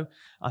big blow.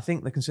 I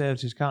think the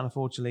Conservatives can't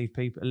afford to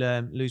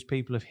lose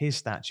people of his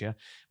stature.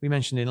 We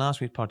mentioned in last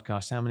week's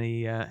podcast how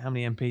many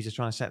MPs are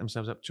trying to set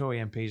themselves up, Tory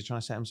MPs are trying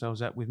to set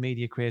themselves up with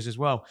media careers as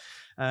well.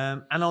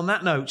 And on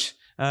that note,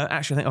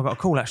 actually, I think I've got a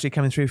call actually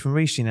coming through from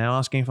Reece now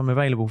asking if I'm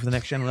available for the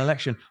next general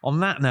election. On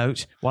that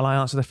note, while I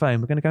answer the phone,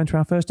 we're going to go into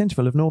our first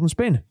interval of Northern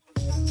Spin.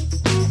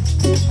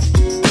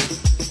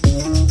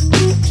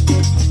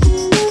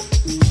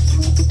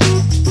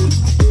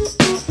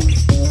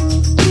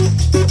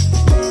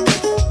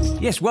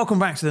 Yes, welcome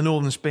back to the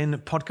Northern Spin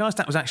podcast.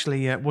 That was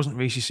actually, wasn't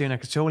Rishi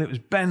Sunak at all. It was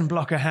Ben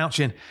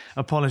Blocker-Houchin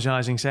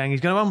apologising, saying he's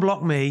going to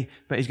unblock me,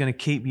 but he's going to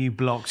keep you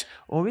blocked.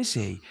 Or is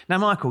he? Now,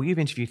 Michael, you've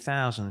interviewed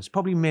thousands,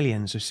 probably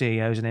millions of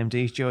CEOs and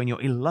MDs during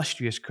your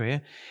illustrious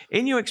career.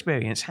 In your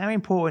experience, how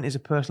important is a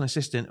personal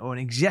assistant or an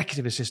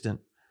executive assistant?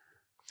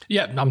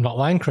 Yeah, I'm not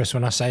lying, Chris,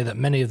 when I say that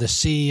many of the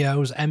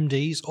CEOs,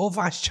 MDs or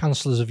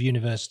vice-chancellors of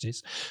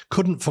universities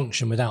couldn't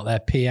function without their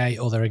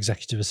PA or their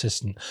executive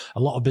assistant.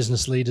 A lot of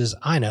business leaders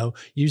I know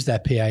use their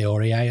PA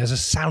or EA as a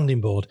sounding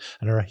board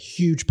and are a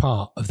huge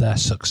part of their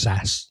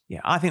success. Yeah,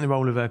 I think the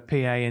role of a PA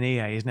and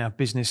EA is now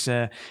business,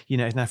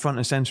 is now front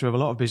and centre of a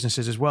lot of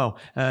businesses as well.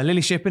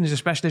 Lily Shippen is a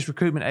specialist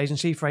recruitment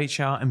agency for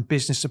HR and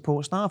business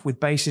support staff with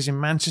bases in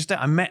Manchester.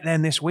 I met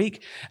them this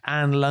week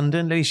and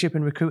London. Lily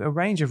Shippen recruit a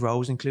range of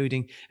roles,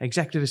 including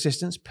executive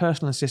assistants,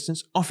 personal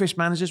assistants, office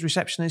managers,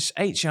 receptionists,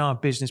 HR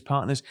business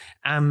partners,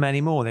 and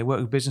many more. They work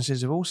with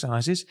businesses of all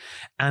sizes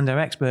and are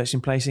experts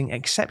in placing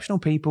exceptional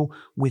people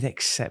with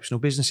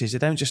exceptional businesses. They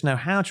don't just know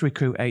how to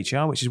recruit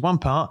HR, which is one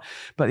part,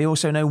 but they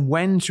also know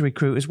when to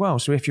recruit as well.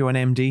 So if you're an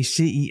MD,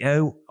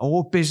 CEO,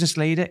 or business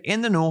leader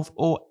in the North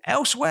or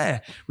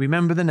elsewhere,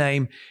 remember the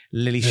name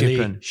Lily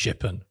Shippen.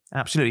 Shippen.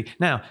 Absolutely.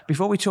 Now,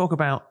 before we talk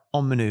about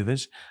on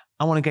manoeuvres,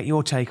 I want to get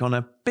your take on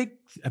a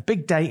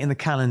big date in the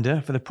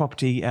calendar for the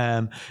property,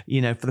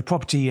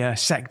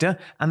 sector,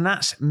 and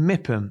that's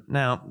MIPIM.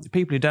 Now,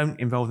 people who don't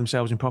involve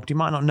themselves in property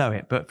might not know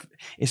it, but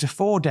it's a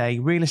 4-day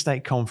real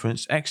estate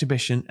conference,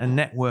 exhibition, and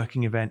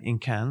networking event in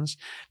Cannes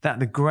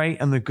that the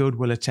great and the good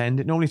will attend.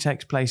 It normally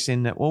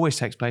always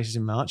takes place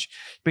in March.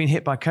 It's been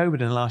hit by COVID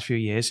in the last few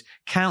years.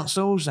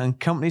 Councils and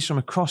companies from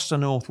across the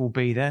North will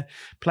be there.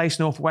 Place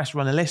Northwest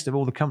run a list of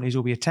all the companies who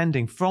will be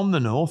attending from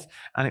the North,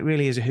 and it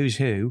really is a who's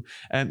who.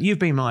 You've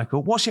been,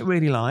 Michael. What's it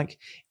really like?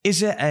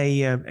 Is it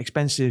a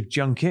expensive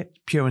junket,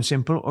 pure and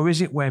simple, or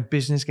is it where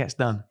business gets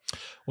done?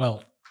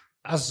 Well,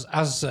 as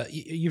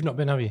you've not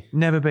been, have you?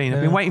 Never been. I've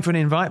been waiting for an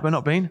invite, but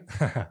not been.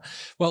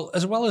 Well,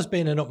 as well as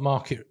being an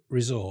upmarket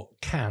resort,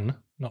 Cannes,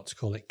 not to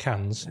call it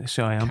Cannes,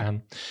 so I am.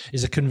 Cannes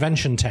is a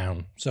convention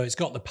town. So it's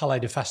got the Palais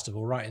de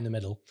Festival right in the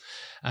middle.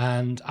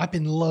 And I've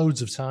been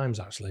loads of times,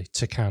 actually,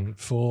 to Cannes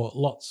for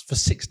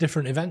 6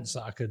 different events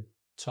that I could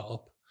tot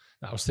up.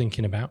 That I was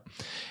thinking about.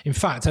 In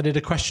fact, I did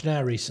a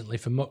questionnaire recently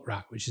for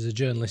Muckrat, which is a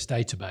journalist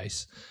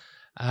database.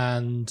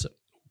 And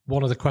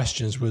one of the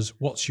questions was,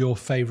 what's your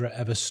favourite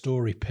ever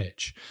story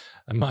pitch?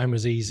 And mine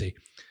was easy.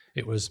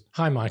 It was,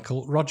 hi,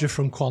 Michael, Roger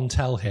from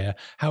Quantel here.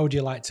 How would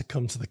you like to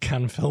come to the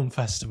Cannes Film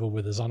Festival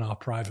with us on our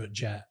private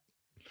jet?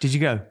 Did you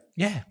go?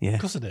 Yeah, of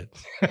course I did.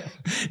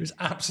 It was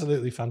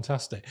absolutely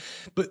fantastic.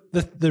 But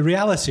the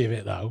reality of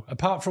it, though,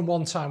 apart from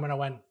one time when I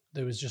went,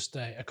 there was just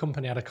a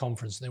company had a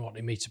conference and they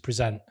wanted me to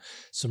present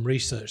some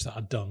research that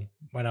I'd done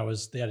when I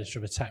was the editor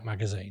of a tech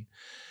magazine.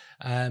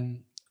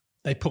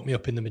 They put me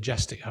up in the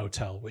Majestic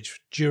Hotel, which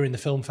during the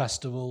film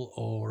festival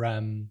or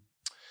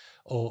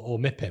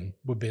MIPIM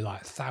would be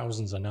like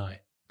thousands a night.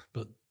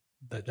 But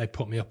they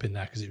put me up in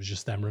there because it was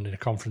just them running a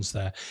conference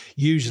there.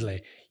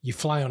 Usually you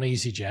fly on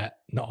EasyJet,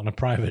 not on a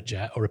private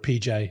jet or a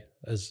PJ,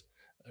 as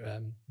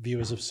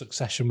viewers of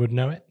Succession would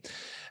know it.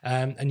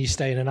 And you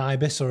stay in an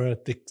Ibis or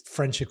the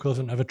French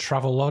equivalent of a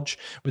travel lodge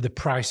with the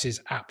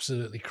prices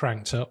absolutely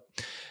cranked up.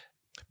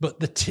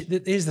 But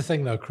here's the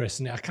thing though, Chris,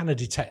 and I kind of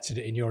detected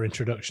it in your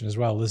introduction as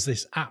well. There's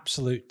this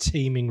absolute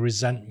teeming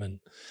resentment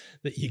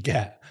that you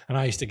get. And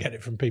I used to get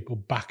it from people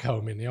back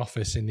home in the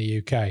office in the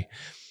UK.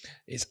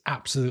 It's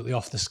absolutely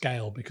off the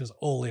scale because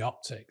all the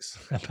optics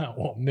about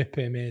what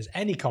MIPIM is,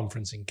 any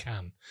conference in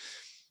Cannes.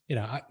 You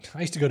know, I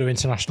used to go to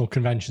international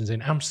conventions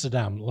in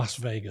Amsterdam, Las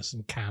Vegas,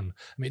 and Cannes.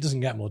 I mean, it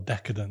doesn't get more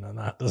decadent than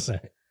that, does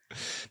it?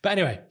 But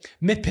anyway,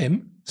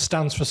 MIPIM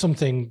stands for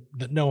something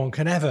that no one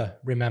can ever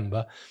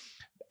remember.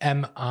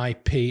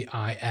 MIPIM.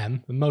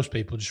 And most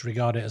people just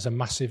regard it as a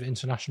massive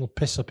international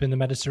piss-up in the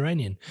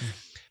Mediterranean.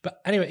 But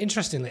anyway,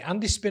 interestingly,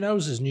 Andy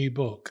Spinoza's new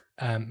book,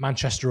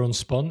 Manchester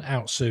Unspun,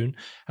 out soon,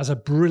 has a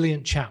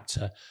brilliant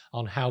chapter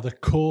on how the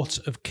court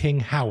of King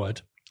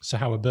Howard, so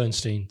Howard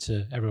Bernstein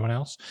to everyone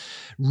else,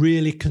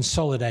 really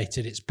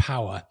consolidated its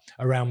power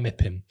around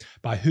MIPIM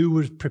by who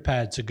was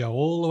prepared to go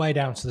all the way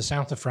down to the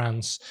south of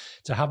France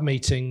to have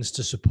meetings,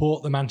 to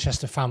support the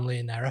Manchester family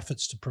in their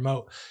efforts to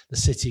promote the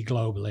city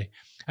globally.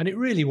 And it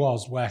really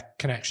was where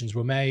connections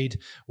were made,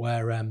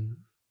 where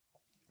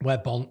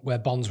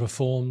bonds were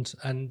formed,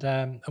 and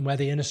where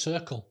the inner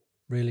circle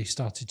really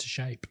started to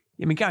shape.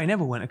 I mean, Gary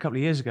Neville went a couple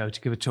of years ago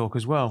to give a talk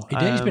as well. He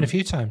did. He's been a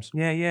few times.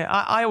 Yeah.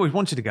 I always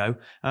wanted to go.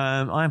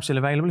 I am still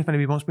available if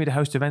anybody wants me to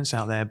host events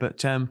out there.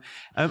 But on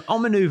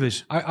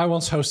manoeuvres, I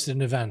once hosted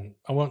an event.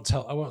 I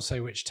won't say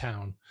which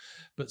town,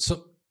 but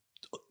some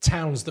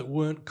towns that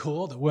weren't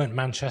core, that weren't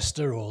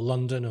Manchester or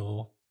London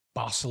or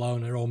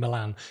Barcelona or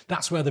Milan.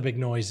 That's where the big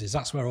noise is.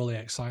 That's where all the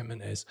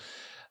excitement is.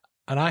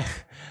 And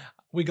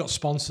we got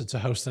sponsored to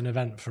host an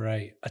event for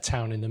a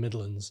town in the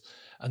Midlands,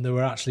 and there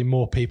were actually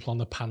more people on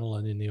the panel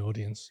and in the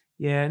audience.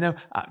 Yeah, no,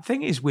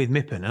 thing is with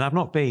MIPIM, and I've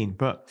not been,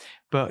 but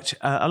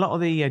a lot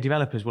of the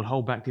developers will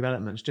hold back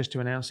developments just to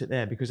announce it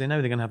there because they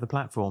know they're going to have the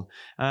platform.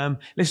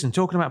 Listen,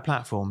 talking about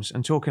platforms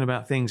and talking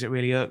about things that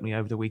really irked me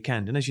over the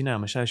weekend, and as you know,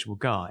 I'm a sociable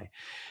guy,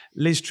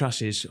 Liz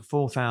Truss's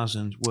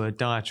 4,000-word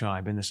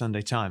diatribe in the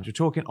Sunday Times. We're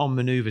talking on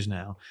manoeuvres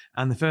now,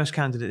 and the first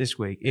candidate this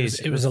week is...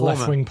 It was the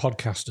left-wing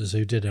podcasters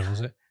who did it, was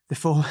it? The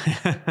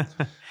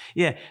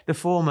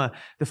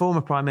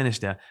former Prime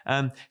Minister.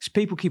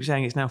 People keep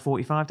saying it's now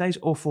 45 days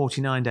or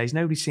 49 days.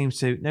 Nobody seems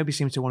to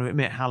want to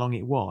admit how long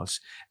it was.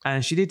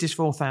 And she did this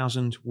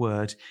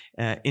 4,000-word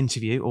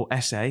interview or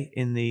essay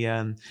in the.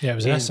 It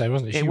was an essay,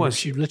 wasn't it?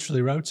 She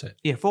literally wrote it.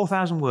 Yeah,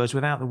 4,000 words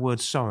without the word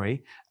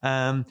sorry.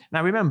 Now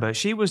remember,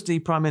 she was the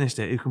Prime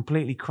Minister who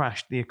completely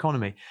crashed the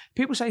economy.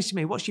 People say to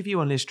me, "What's your view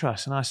on Liz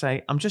Truss?" And I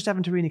say, "I'm just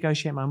having to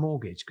renegotiate my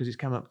mortgage because it's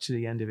come up to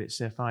the end of its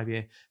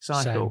 5-year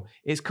cycle.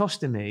 It's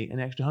costing me an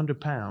extra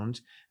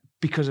 £100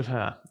 because of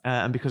her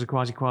and because of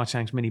Kwasi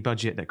Kwarteng's mini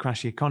budget that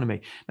crashed the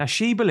economy." Now,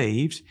 she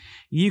believed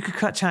you could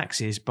cut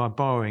taxes by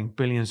borrowing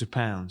billions of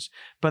pounds,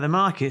 but the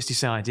markets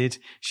decided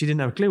she didn't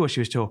have a clue what she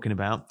was talking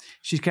about.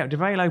 She's kept a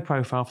very low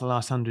profile for the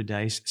last 100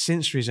 days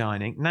since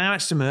resigning. Now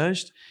it's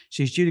submerged.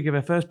 She's due to give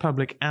her first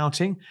public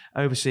outing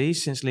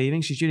overseas since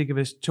leaving. She's due to give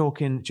a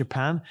talk in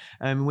Japan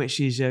in which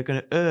she's going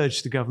to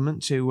urge the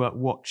government to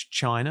watch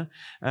China.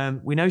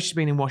 We know she's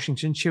been in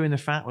Washington chewing the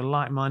fat with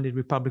like-minded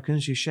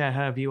Republicans who share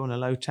her view on a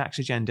low tax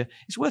agenda.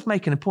 It's worth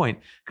making a point.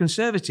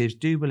 Conservatives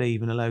do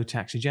believe in a low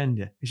tax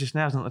agenda. It's just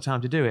now's not the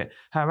time to do it.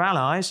 Her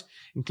allies,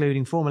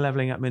 including former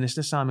Levelling Up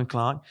Minister Simon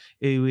Clarke,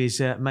 who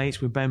is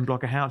mates with Ben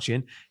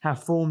Blocker-Houchin,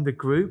 have formed a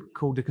group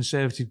called the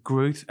Conservative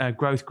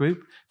Growth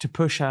Group to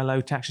push her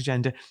low tax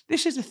agenda.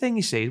 This is the thing,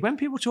 you see. When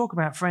people talk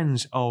about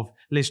friends of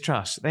Liz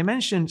Truss, they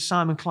mention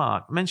Simon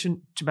Clarke,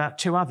 mention about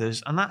 2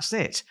 others, and that's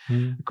it.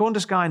 According to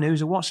Sky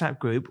News, a WhatsApp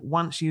group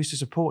once used to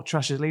support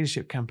Truss's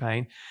leadership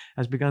campaign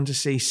has begun to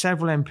see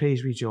several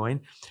MPs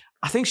rejoin.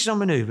 I think she's on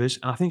manoeuvres,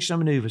 and I think she's on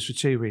manoeuvres for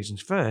 2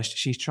 reasons. First,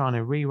 she's trying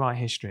to rewrite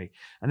history,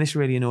 and this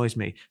really annoys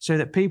me, so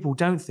that people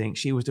don't think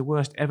she was the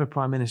worst ever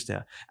Prime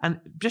Minister. And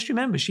just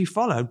remember, she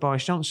followed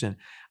Boris Johnson.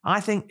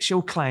 I think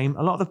she'll claim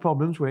a lot of the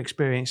problems we're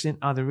experiencing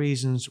are the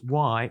reasons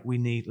why we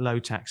need low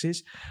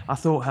taxes. I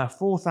thought her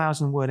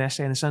 4,000-word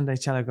essay in the Sunday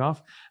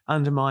Telegraph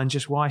undermined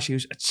just why she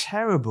was a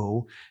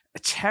terrible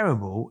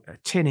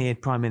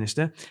tin-eared Prime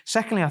Minister.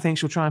 Secondly, I think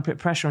she'll try and put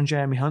pressure on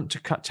Jeremy Hunt to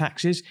cut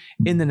taxes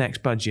in the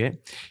next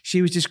budget.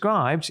 She was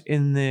described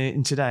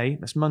in today,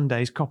 that's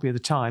Monday's copy of the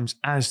Times,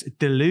 as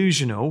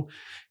delusional.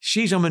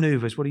 She's on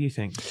manoeuvres. What do you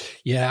think?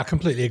 Yeah, I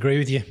completely agree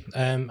with you.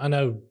 I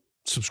know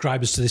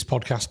subscribers to this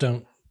podcast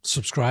don't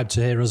subscribe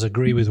to hear us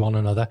agree with one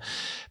another,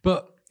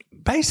 but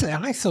basically,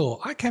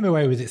 I came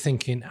away with it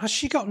thinking, has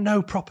she got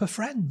no proper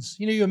friends?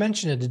 You know, you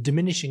mentioned a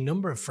diminishing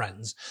number of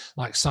friends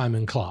like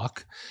Simon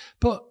Clarke,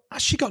 but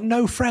has she got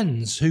no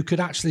friends who could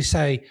actually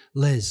say,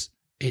 Liz,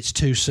 it's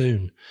too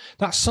soon?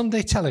 That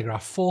Sunday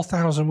Telegraph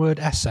 4,000-word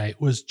essay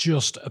was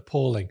just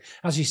appalling.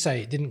 As you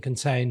say, it didn't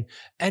contain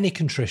any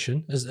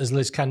contrition, as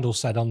Liz Kendall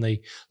said on the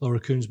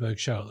Laura Kuenssberg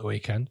show at the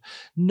weekend,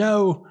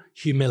 no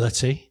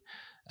humility,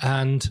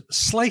 and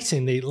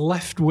slating the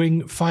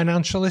left-wing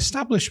financial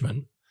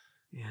establishment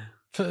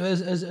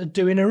as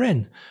doing her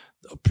in.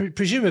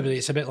 Presumably,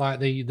 it's a bit like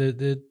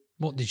the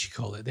what did she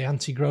call it? The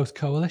anti-growth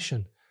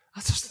coalition. I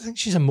just think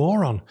she's a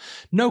moron.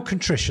 No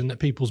contrition that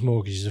people's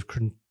mortgages have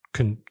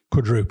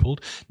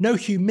quadrupled. No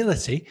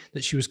humility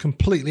that she was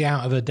completely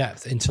out of her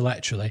depth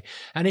intellectually.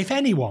 And if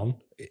anyone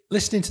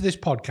listening to this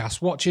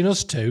podcast, watching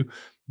us two,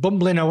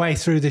 bumbling away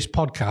through this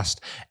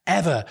podcast,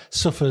 ever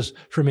suffers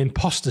from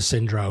imposter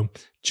syndrome,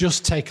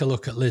 just take a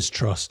look at Liz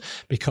Truss,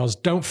 because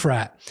don't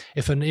fret,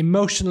 if an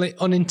emotionally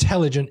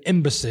unintelligent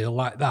imbecile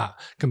like that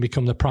can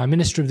become the Prime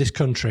Minister of this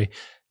country,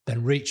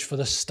 then reach for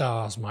the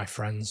stars, my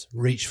friends.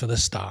 Reach for the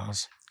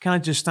stars. can I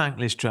just thank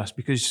Liz Truss,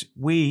 because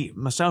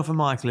myself and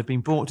Michael, have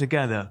been brought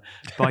together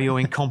by your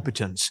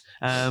incompetence.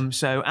 And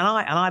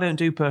I don't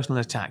do personal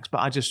attacks, but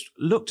I just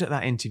looked at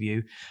that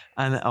interview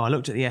and I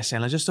looked at the essay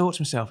and I just thought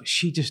to myself,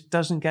 she just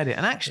doesn't get it.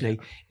 And actually,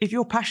 if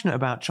you're passionate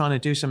about trying to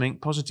do something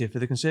positive for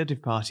the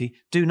Conservative Party,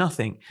 do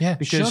nothing. Yeah,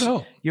 because shut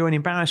up. You're an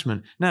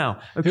embarrassment. Now,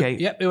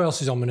 okay. Who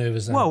else is on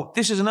manoeuvres then? Well,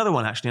 this is another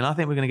one, actually, and I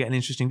think we're going to get an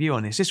interesting view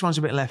on this. This one's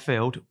a bit left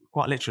field,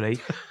 quite literally.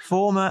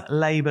 Former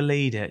Labour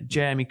leader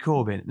Jeremy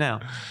Corbyn.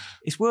 Now,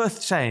 it's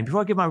worth saying,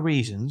 before I give my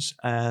reasons,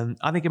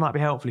 I think it might be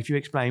helpful if you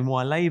explain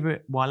why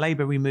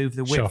Labour removed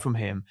the whip from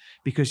him,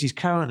 because he's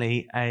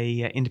currently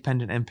a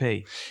independent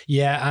MP.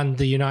 Yeah, and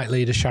the Unite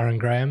leader Sharon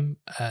Graham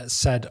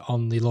said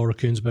on the Laura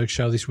Kuenssberg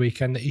show this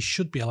weekend that he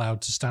should be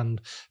allowed to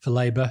stand for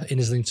Labour in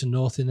Islington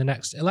North in the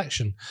next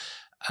election.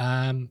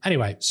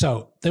 Anyway,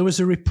 so there was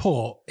a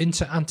report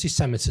into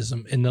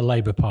anti-Semitism in the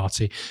Labour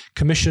Party,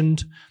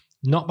 commissioned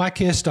not by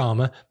Keir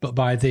Starmer, but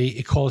by the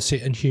Equality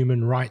and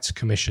Human Rights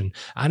Commission.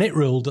 And it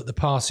ruled that the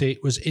party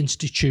was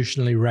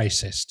institutionally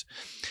racist.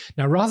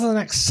 Now, rather than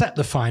accept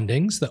the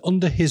findings that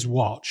under his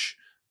watch,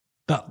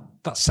 that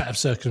set of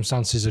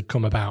circumstances had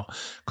come about,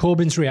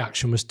 Corbyn's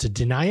reaction was to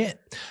deny it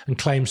and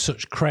claim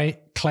such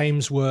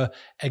claims were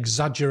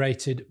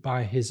exaggerated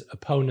by his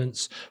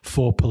opponents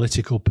for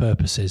political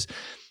purposes.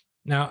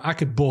 Now, I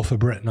could bore for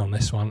Britain on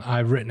this one.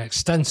 I've written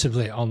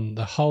extensively on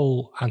the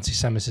whole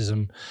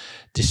anti-Semitism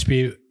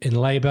dispute in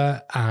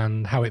Labour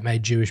and how it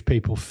made Jewish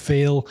people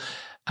feel.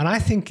 And I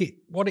think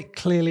what it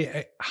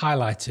clearly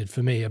highlighted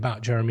for me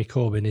about Jeremy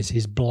Corbyn is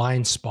his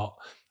blind spot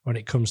when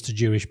it comes to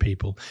Jewish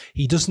people.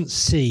 He doesn't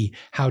see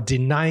how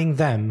denying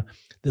them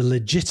the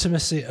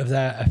legitimacy of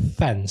their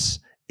offence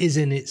is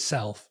in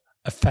itself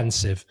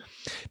offensive.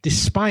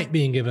 Despite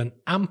being given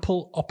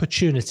ample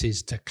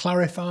opportunities to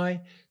clarify,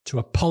 to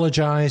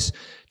apologise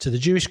to the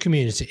Jewish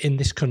community in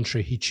this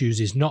country, he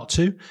chooses not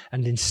to,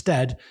 and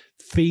instead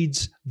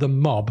feeds the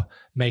mob,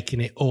 making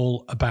it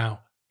all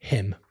about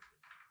him.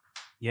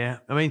 Yeah,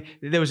 I mean,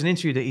 there was an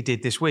interview that he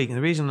did this week, and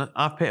the reason that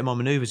I've put him on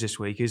manoeuvres this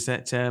week is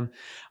that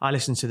I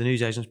listened to the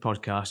Newsagents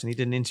podcast, and he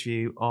did an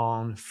interview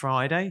on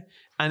Friday,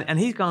 and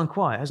he's gone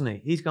quiet, hasn't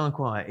he? He's gone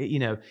quiet.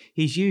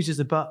 He's used as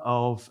the butt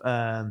of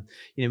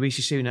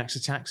Rishi Sunak's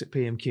attacks at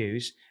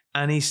PMQs.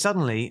 And he's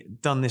suddenly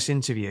done this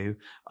interview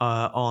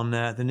on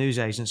the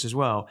newsagents as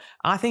well.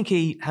 I think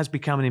he has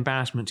become an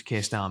embarrassment to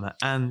Keir Starmer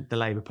and the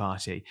Labour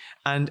Party.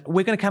 And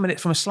we're going to come at it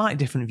from a slightly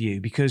different view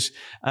because,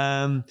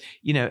 having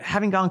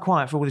gone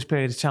quiet for all this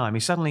period of time, he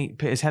suddenly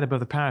put his head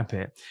above the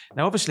parapet.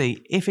 Now,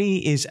 obviously, if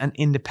he is an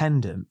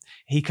independent,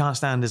 he can't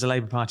stand as a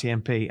Labour Party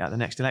MP at the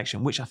next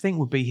election, which I think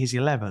would be his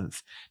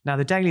 11th. Now,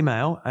 the Daily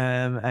Mail,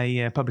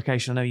 a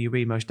publication I know you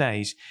read most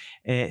days,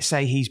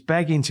 say he's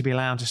begging to be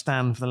allowed to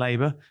stand for the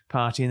Labour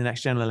Party in the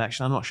next general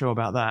election. I'm not sure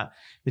about that.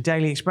 The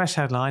Daily Express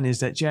headline is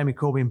that Jeremy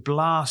Corbyn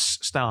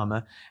blasts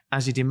Starmer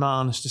as he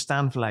demands to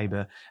stand for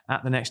Labour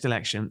at the next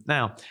election.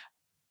 Now,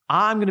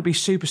 I'm going to be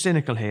super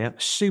cynical here,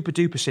 super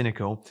duper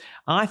cynical.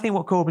 I think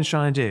what Corbyn's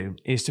trying to do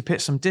is to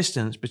put some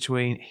distance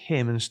between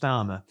him and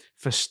Starmer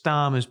for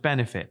Starmer's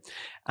benefit.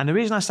 And the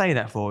reason I say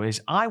that for is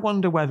I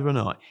wonder whether or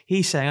not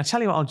he's saying, I'll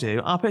tell you what I'll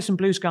do, I'll put some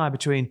blue sky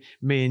between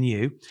me and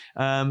you.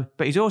 But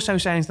he's also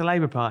saying to the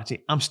Labour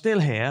Party, I'm still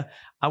here.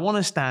 I want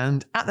to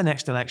stand at the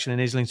next election in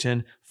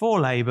Islington for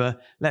Labour.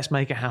 Let's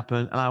make it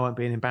happen and I won't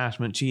be an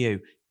embarrassment to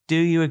you. Do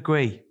you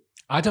agree?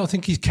 I don't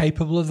think he's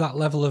capable of that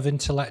level of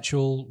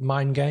intellectual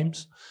mind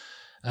games.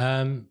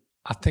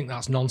 I think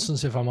that's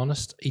nonsense, if I'm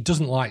honest. He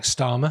doesn't like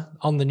Starmer.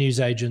 On the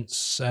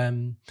Newsagents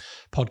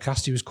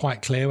podcast, he was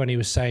quite clear when he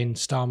was saying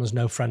Starmer's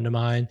no friend of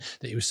mine,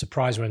 that he was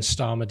surprised when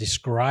Starmer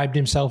described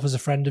himself as a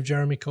friend of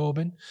Jeremy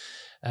Corbyn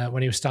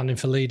when he was standing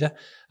for leader.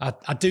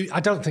 I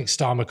don't think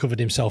Starmer covered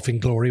himself in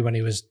glory when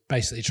he was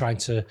basically trying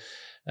to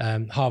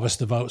harvest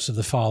the votes of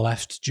the far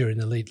left during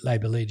the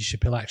Labour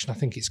leadership election. I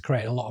think it's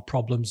created a lot of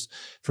problems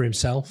for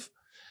himself.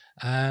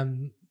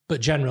 But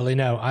generally,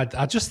 no,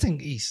 I just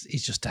think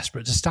he's just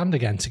desperate to stand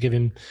again, to give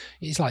him.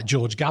 He's like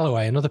George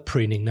Galloway, another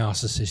preening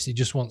narcissist. He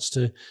just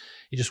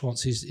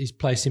wants his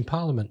place in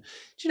Parliament.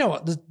 Do you know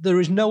what? There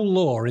is no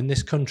law in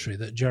this country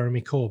that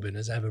Jeremy Corbyn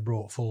has ever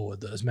brought forward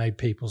that has made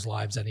people's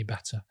lives any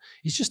better.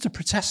 He's just a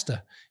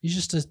protester. He's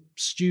just a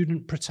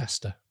student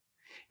protester.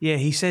 Yeah,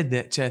 he said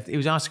that he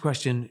was asked a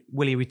question,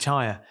 will he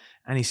retire?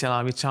 And he said,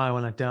 I'll retire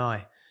when I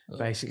die,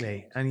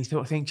 basically. And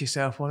you think to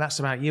yourself, well, that's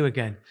about you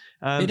again.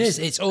 It is.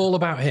 It's all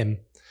about him.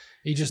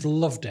 He just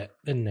loved it,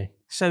 didn't he?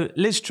 So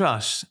Liz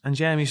Truss and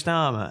Jeremy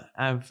Starmer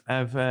have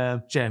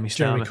Jeremy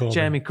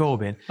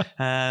Corbyn.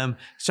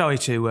 Sorry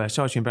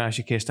to embarrass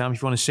you, Keir Starmer.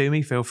 If you want to sue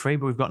me, feel free,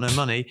 but we've got no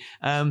money.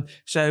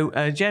 So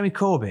Jeremy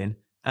Corbyn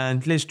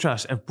and Liz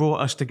Truss have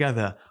brought us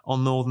together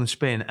on Northern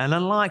Spin, an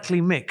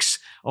unlikely mix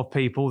of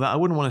people that I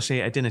wouldn't want to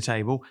see at a dinner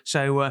table.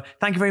 So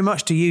thank you very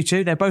much to you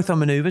two. They're both on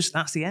manoeuvres.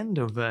 That's the end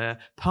of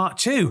part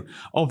 2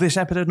 of this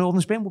episode of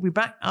Northern Spin. We'll be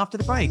back after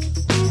the break.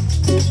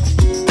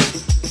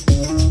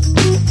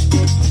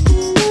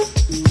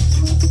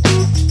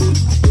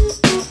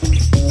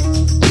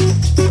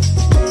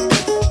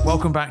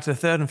 Welcome back to the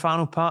third and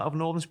final part of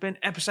Northern Spin,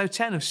 episode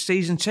 10 of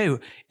season 2.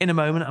 In a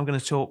moment, I'm going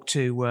to talk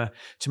to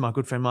my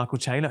good friend Michael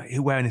Taylor,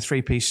 who wearing a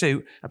three-piece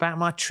suit, about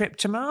my trip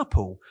to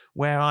Marple,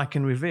 where I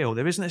can reveal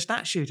there isn't a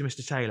statue to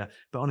Mr. Taylor.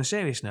 But on a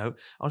serious note,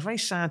 I was very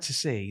sad to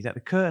see that the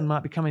curtain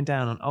might be coming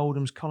down on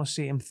Oldham's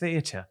Coliseum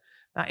Theatre.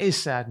 That is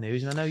sad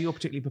news, and I know you're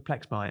particularly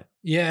perplexed by it.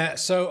 Yeah,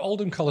 so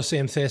Oldham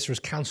Coliseum Theatre has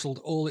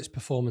cancelled all its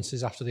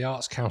performances after the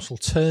Arts Council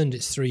turned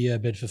its 3-year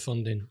bid for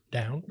funding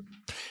down.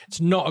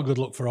 It's not a good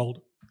look for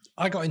Oldham.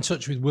 I got in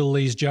touch with Will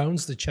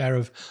Lees-Jones, the chair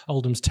of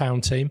Oldham's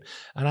town team,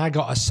 and I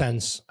got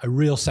a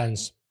real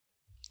sense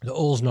that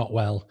all's not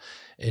well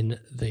in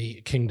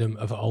the kingdom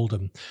of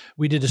Oldham.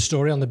 We did a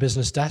story on the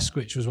Business Desk,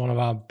 which was one of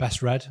our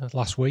best read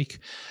last week.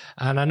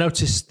 And I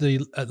noticed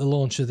at the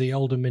launch of the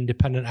Oldham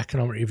Independent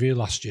Economic Review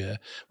last year,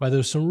 where there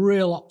was some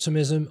real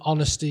optimism,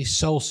 honesty,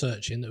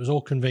 soul-searching that was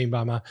all convened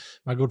by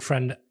my good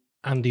friend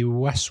Andy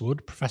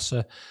Westwood,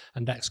 professor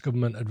and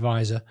ex-government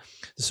advisor.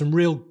 There's some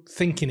real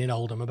thinking in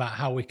Oldham about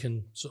how we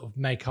can sort of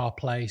make our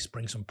place,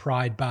 bring some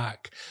pride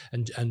back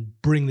and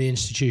bring the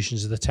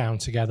institutions of the town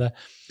together.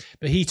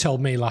 But he told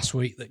me last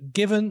week that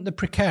given the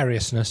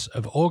precariousness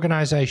of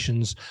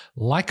organisations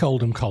like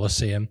Oldham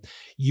Coliseum,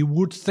 you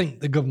would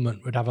think the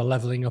government would have a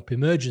levelling up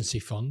emergency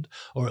fund,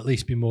 or at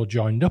least be more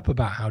joined up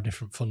about how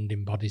different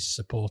funding bodies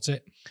support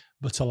it.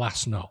 But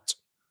alas not.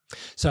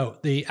 So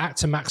the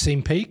actor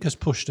Maxine Peake has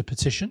pushed a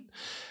petition.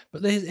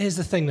 But here's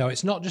the thing, though.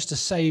 It's not just to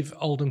save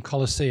Oldham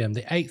Coliseum.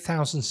 The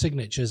 8,000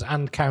 signatures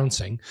and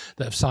counting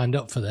that have signed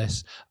up for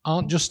this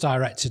aren't just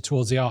directed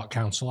towards the Art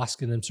Council,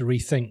 asking them to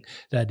rethink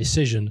their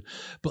decision,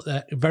 but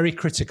they're very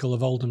critical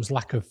of Oldham's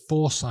lack of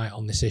foresight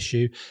on this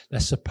issue. They're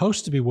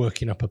supposed to be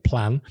working up a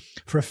plan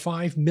for a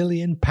 £5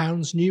 million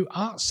new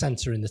arts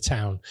centre in the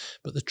town,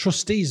 but the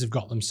trustees have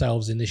got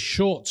themselves in this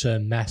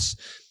short-term mess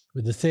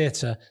with the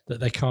theatre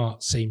that they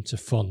can't seem to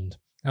fund.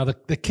 Now,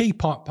 the key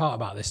part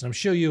about this, and I'm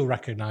sure you'll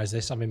recognise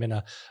this, having been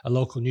a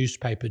local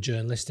newspaper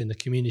journalist in the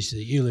community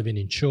that you live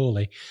in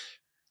Chorley,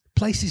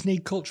 places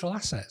need cultural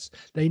assets.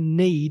 They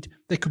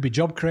could be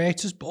job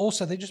creators, but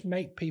also they just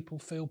make people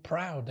feel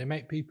proud. They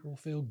make people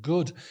feel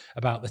good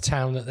about the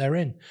town that they're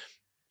in.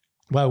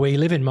 Where we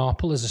live in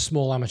Marple, there's a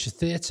small amateur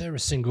theatre, a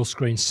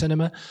single-screen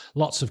cinema,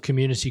 lots of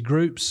community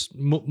groups,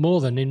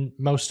 more than in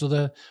most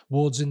other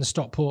wards in the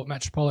Stockport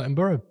Metropolitan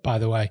Borough, by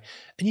the way.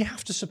 And you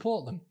have to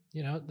support them.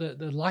 You know,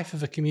 the life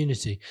of a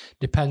community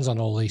depends on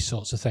all these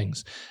sorts of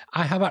things.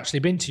 I have actually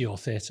been to your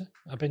theatre.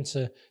 I've been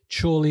to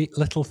Chorley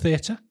Little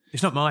Theatre.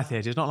 It's not my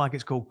theatre. It's not like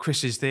it's called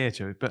Chris's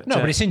Theatre. But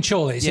but it's in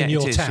Chorley. It's in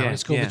your town. Yeah,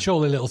 it's called the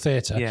Chorley Little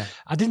Theatre. Yeah.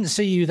 I didn't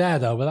see you there,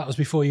 though, but that was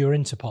before you were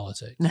into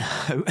politics.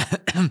 No.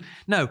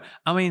 No.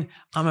 I mean,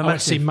 I'm a I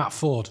went to see Matt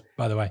Ford,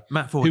 by the way.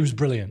 Matt Ford. He was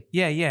brilliant.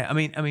 Yeah. I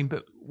mean,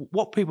 but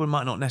what people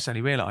might not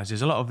necessarily realise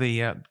is a lot of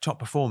the top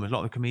performers, a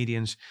lot of the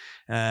comedians,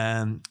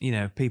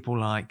 people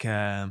like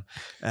John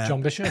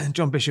Bishop.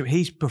 John Bishop,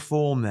 he's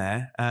performed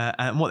there,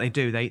 and what they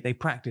do, they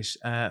practice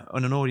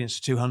on an audience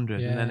of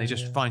 200, and then they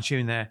just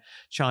fine-tune their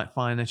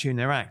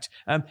act.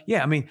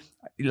 I mean,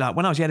 like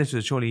when I was the editor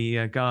of the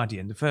Chorley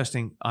Guardian, the first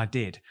thing I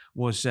did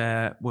was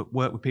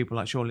work with people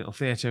like Chorley Little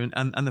Theatre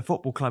and the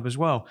football club as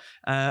well,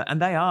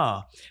 and they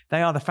are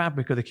the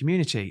fabric of the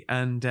community.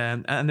 And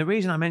the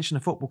reason I mention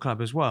the football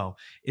club as well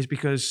is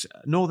because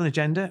Northern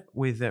Agenda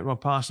with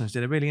Rob Parsons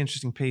did a really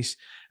interesting piece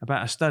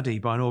about a study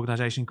by an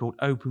organisation called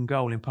Open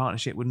Goal in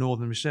partnership with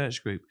Northern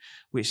Research Group,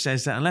 which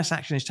says that unless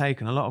action is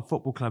taken, a lot of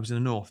football clubs in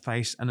the north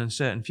face an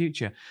uncertain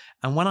future.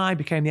 And when I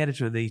became the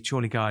editor of the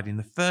Chorley Guardian,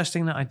 the first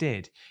thing that I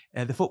did,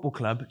 the football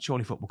club,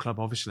 Chorley Football Club,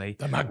 obviously,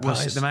 the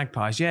Magpies. Was the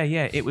Magpies. Yeah,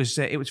 it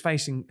was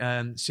facing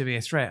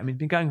severe threat. I mean, it's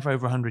been going for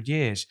over 100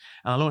 years,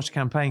 and I launched a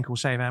campaign called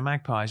Save Our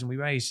Magpies, and we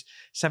raised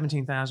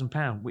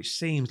 £17,000, which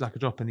seems like a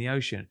drop in the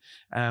ocean,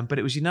 but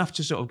it was enough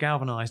to sort of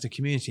galvanise the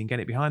community and get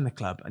it behind the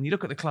club. And you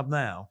look at the club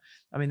now.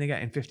 I mean, they're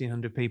getting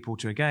 1,500 people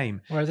to a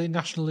game. Where are they?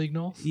 National League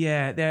North?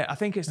 Yeah, I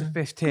think it's the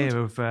fifth tier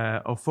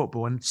of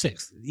football. And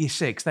sixth. Yeah,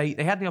 sixth. They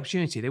had the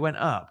opportunity. They went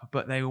up,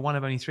 but they were one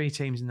of only 3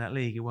 teams in that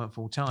league who weren't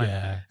full time.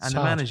 Yeah, and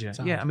the manager,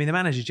 the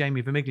manager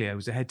Jamie Vermiglio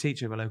was the head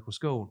teacher of a local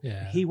school.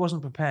 Yeah. He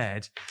wasn't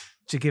prepared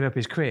to give up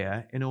his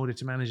career in order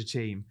to manage a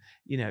team.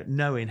 You know,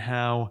 knowing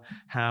how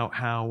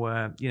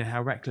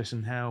reckless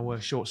and how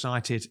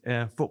short-sighted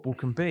football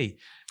can be.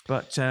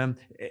 But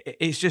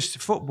it's just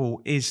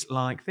football is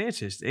like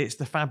theatres. It's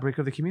the fabric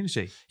of the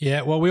community.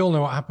 Yeah, well, we all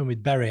know what happened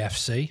with Bury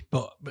FC,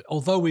 but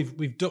although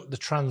we've ducked the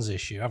trans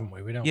issue, haven't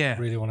we? We don't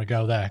really want to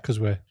go there because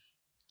we're a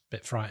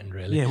bit frightened,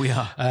 really. Yeah, we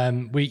are.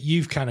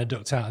 You've kind of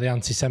ducked out of the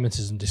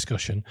anti-Semitism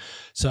discussion,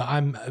 so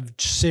I'm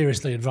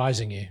seriously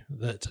advising you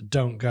that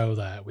don't go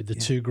there with the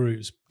two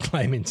groups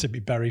claiming to be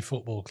Bury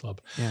Football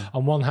Club. Yeah.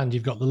 On one hand,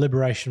 you've got the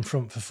Liberation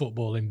Front for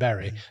Football in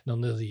Bury, and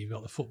on the other, you've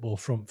got the Football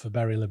Front for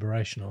Bury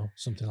Liberation or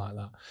something like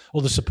that,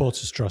 or the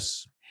Supporters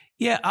Trust.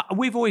 Yeah,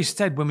 we've always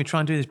said when we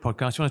try and do this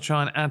podcast, we want to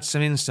try and add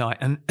some insight.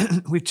 And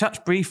we've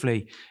touched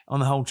briefly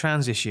on the whole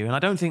trans issue. And I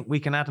don't think we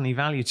can add any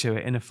value to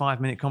it in a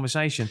 5-minute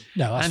conversation.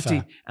 No, that's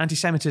fair.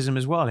 Anti-Semitism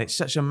as well. It's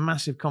such a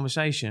massive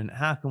conversation.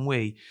 How can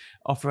we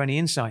offer any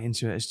insight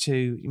into it as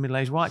two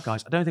middle-aged white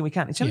guys? I don't think we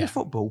can. In terms of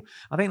football,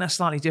 I think that's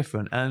slightly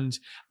different. And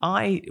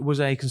I was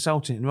a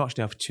consultant in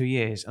Rochdale for 2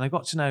 years, and I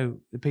got to know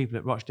the people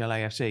at Rochdale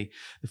AFC,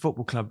 the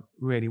football club,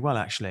 really well,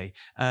 actually.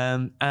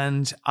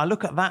 And I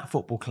look at that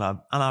football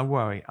club and I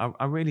worry.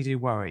 I really do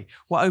worry.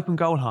 What Open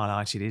Goal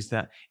highlighted is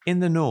that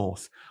in the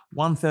north,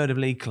 1/3 of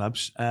league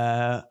clubs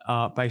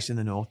are based in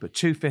the north, but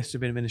 2/5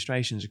 of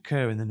administrations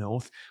occur in the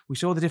north. We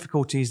saw the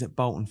difficulties that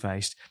Bolton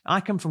faced.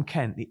 I come from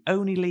Kent. The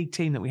only league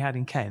team that we had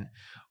in Kent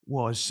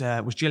was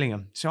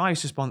Gillingham. So I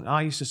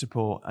used to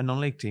support a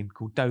non-league team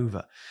called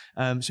Dover.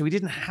 So we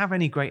didn't have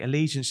any great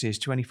allegiances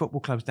to any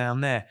football clubs down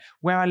there.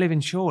 Where I live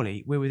in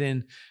Chorley, we're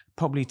within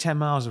probably 10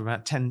 miles of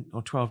about 10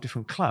 or 12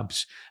 different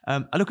clubs.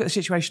 I look at the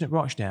situation at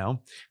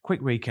Rochdale.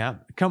 Quick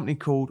recap. A company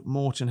called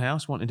Morton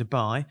House wanted to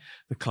buy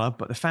the club,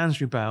 but the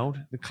fans rebelled.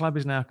 The club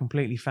is now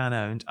completely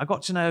fan-owned. I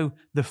got to know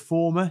the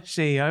former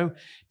CEO,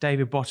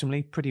 David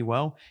Bottomley, pretty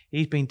well.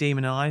 He's been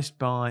demonised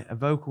by a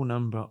vocal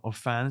number of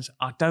fans.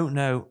 I don't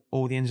know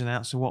all the ins and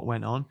outs of what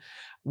went on.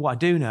 What I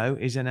do know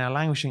is they're now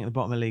languishing at the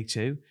bottom of League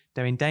Two.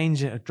 They're in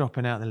danger of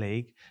dropping out of the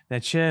league. Their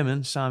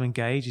chairman, Simon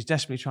Gage, is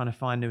desperately trying to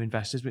find new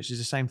investors, which is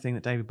the same thing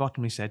that David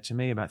Bottomley said to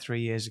me about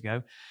 3 years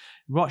ago.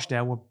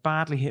 Rochdale were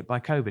badly hit by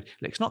COVID.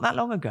 Look, it's not that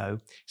long ago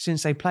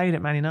since they played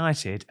at Man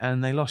United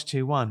and they lost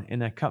 2-1 in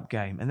their cup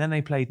game. And then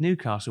they played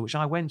Newcastle, which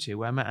I went to,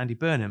 where I met Andy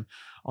Burnham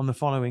on the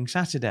following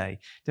Saturday.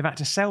 They've had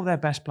to sell their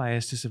best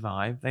players to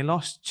survive. They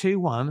lost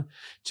 2-1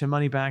 to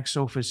Moneybag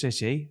Salford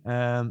City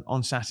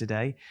on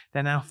Saturday.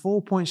 They're now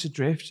 4 points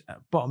adrift at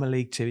bottom of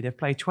League Two. They've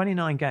played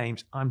 29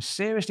 games. I'm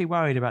seriously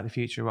worried about the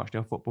future of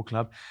Rochdale Football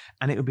Club,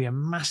 and it would be a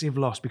massive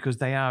loss because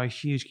they are a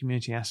huge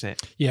community asset.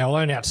 Yeah, well,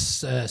 I only had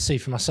to see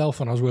for myself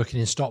when I was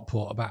working in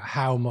Stockport about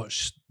how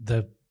much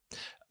the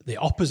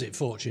opposite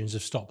fortunes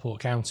of Stockport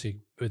County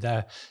with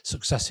their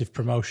successive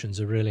promotions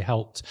have really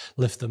helped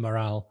lift the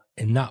morale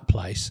in that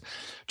place.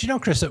 Do you know,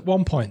 Chris, at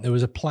one point there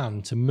was a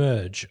plan to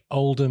merge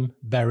Oldham,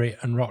 Bury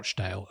and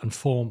Rochdale and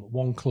form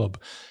one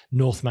club,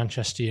 North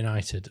Manchester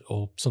United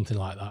or something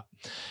like that.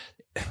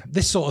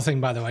 This sort of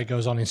thing, by the way,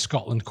 goes on in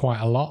Scotland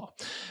quite a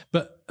lot.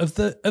 But of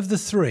the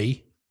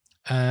three,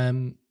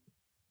 only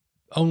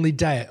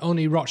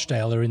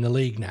Rochdale are in the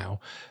league now.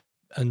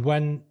 And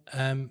when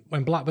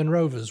Blackburn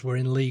Rovers were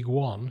in League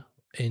One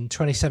in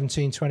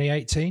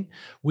 2017-2018,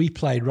 we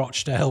played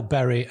Rochdale,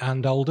 Bury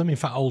and Oldham. In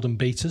fact, Oldham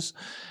beat us.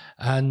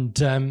 And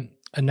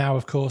now,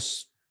 of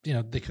course, you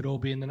know, they could all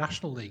be in the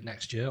National League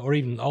next year, or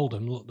even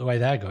Oldham, look the way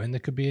they're going, they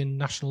could be in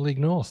National League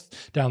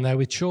North down there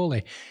with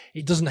Chorley.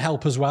 It doesn't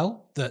help as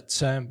well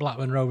that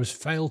Blackburn Rovers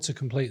failed to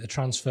complete the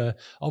transfer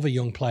of a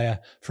young player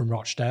from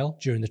Rochdale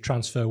during the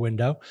transfer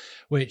window,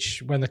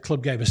 which when the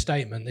club gave a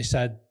statement, they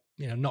said,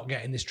 you know, not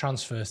getting this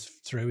transfer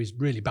through is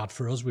really bad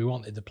for us. We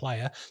wanted the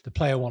player. The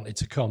player wanted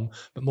to come.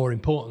 But more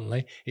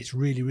importantly, it's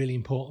really, really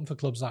important for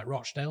clubs like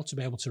Rochdale to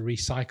be able to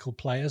recycle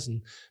players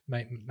and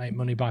make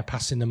money by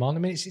passing them on. I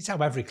mean, it's how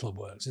every club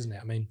works, isn't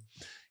it? I mean,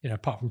 you know,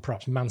 apart from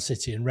perhaps Man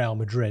City and Real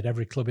Madrid,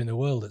 every club in the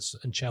world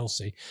and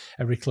Chelsea,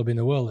 every club in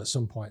the world at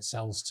some point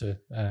sells to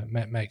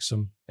make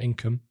some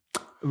income.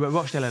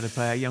 Rochdale had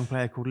a young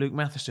player called Luke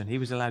Matheson. He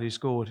was the lad who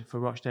scored for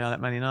Rochdale at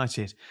Man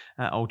United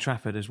at Old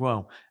Trafford as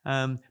well.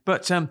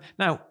 But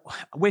now,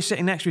 we're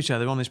sitting next to each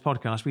other on this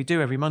podcast. We do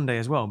every Monday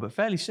as well. But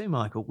fairly soon,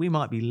 Michael, we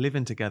might be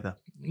living together.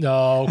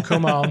 No,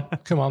 come on.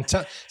 Come on.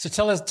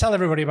 Tell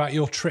everybody about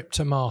your trip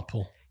to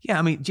Marple. Yeah,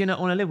 I mean, do you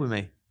not want to live with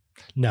me?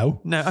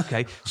 No.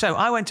 Okay. So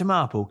I went to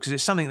Marple because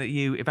it's something that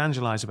you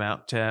evangelise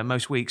about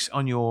most weeks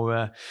on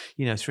your,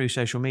 through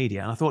social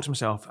media. And I thought to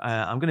myself,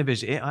 I'm going to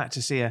visit it. I had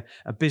to see a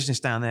business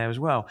down there as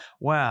well.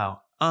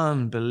 Wow.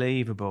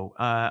 Unbelievable.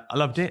 I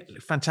loved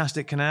it.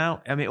 Fantastic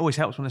canal. I mean, it always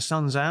helps when the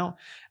sun's out.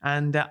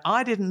 And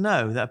I didn't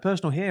know that a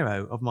personal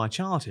hero of my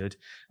childhood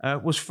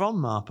was from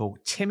Marple,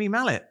 Timmy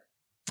Mallet.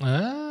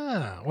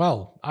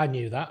 Well, I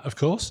knew that, of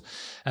course.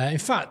 In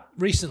fact,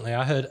 recently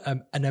I heard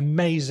an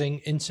amazing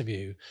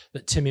interview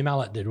that Timmy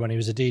Mallet did when he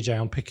was a DJ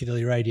on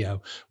Piccadilly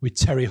Radio with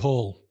Terry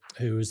Hall,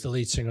 who was the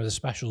lead singer of the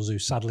Specials, who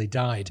sadly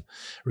died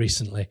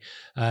recently.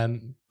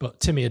 But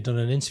Timmy had done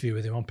an interview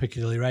with him on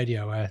Piccadilly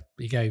Radio where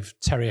he gave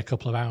Terry a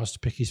couple of hours to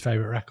pick his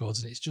favourite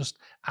records, and it's just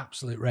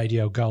absolute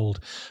radio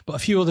gold. But a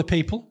few other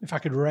people, if I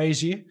could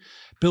raise you,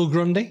 Bill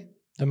Grundy,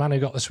 the man who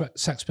got the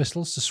Sex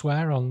Pistols to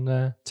swear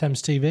on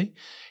Thames TV.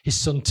 His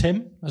son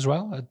Tim as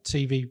well, a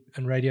TV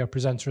and radio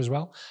presenter as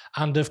well.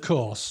 And of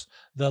course,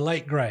 the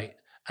late, great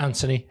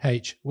Anthony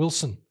H.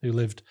 Wilson, who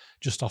lived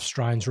just off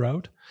Strines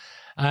Road.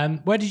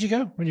 Where did you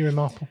go when you were in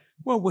Marple?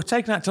 Well, we're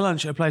taken out to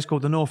lunch at a place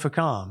called the Norfolk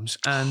Arms,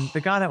 and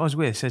the guy that I was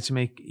with said to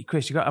me,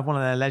 Chris, you've got to have one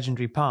of their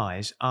legendary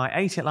pies. I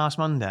ate it last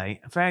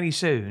Monday. Fairly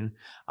soon,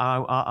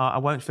 I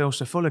won't feel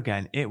so full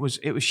again. It was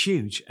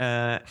huge,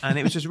 and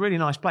it was just a really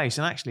nice place.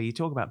 And actually, you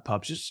talk about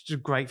pubs, just a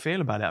great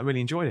feel about it. I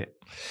really enjoyed it.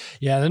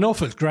 Yeah, the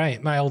Norfolk's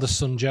great. My oldest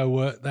son, Joe,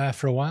 worked there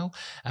for a while.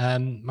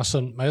 My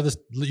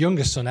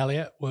youngest son,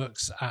 Elliot,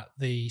 works at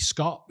the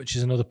Scott, which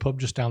is another pub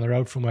just down the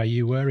road from where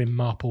you were in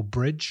Marple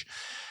Bridge.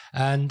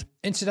 And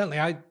incidentally,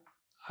 I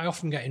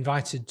often get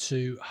invited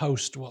to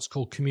host what's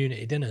called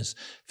community dinners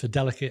for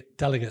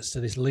delegates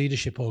to this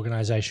leadership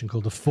organisation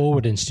called the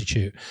Forward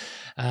Institute.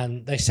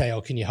 And they say,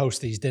 can you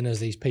host these dinners,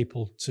 these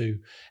people to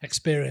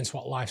experience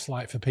what life's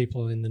like for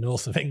people in the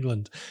north of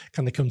England?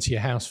 Can they come to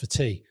your house for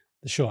tea?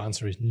 The short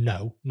answer is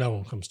no. No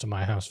one comes to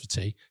my house for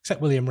tea,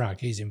 except William Ragg.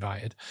 He's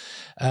invited.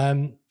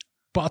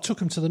 But I took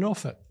them to the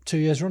Norfolk 2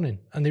 years running,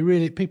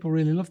 and people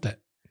really loved it.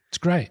 It's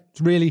great.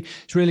 It's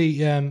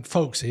really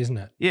folksy, isn't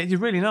it? Yeah, it's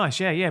really nice.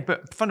 Yeah.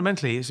 But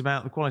fundamentally, it's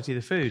about the quality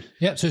of the food.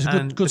 Yeah, so it's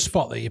a good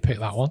spot that you picked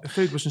that one. The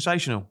food was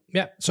sensational.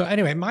 Yeah. So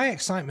anyway, my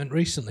excitement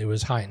recently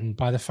was heightened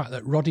by the fact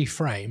that Roddy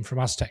Frame from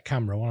Aztec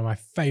Camera, one of my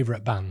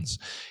favourite bands,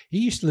 he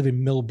used to live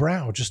in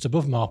Millbrow, just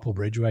above Marple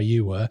Bridge, where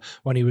you were,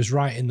 when he was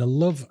writing the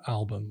Love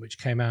album, which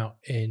came out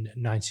in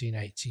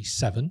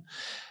 1987.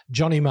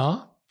 Johnny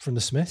Marr from the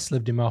Smiths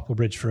lived in Marple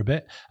Bridge for a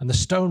bit, and the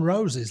Stone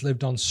Roses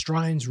lived on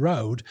Strines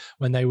Road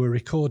when they were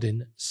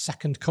recording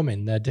Second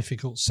Coming, their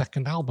difficult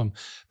second album.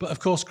 But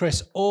of course,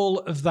 Chris, all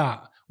of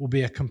that will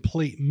be a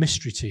complete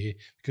mystery to you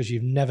because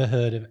you've never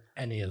heard of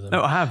any of them.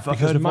 No, I have. I've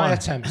heard of my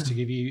attempts to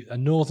give you a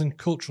northern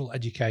cultural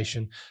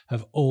education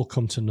have all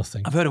come to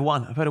nothing. I've heard of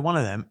one. I've heard of one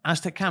of them.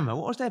 Aztec Camera.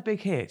 What was their big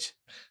hit?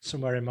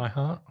 Somewhere in My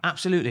Heart.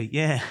 Absolutely.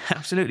 Yeah,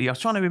 absolutely. I was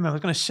trying to remember. I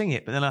was going to sing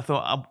it, but then I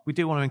thought we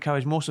do want to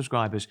encourage more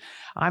subscribers.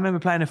 I remember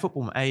playing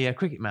a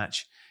cricket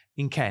match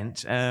in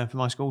Kent for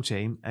my school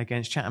team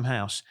against Chatham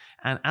House,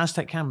 and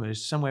Aztec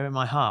Cameras, Somewhere in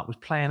My Heart, was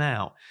playing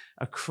out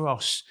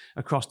across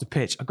the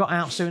pitch. I got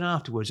out soon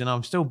afterwards, and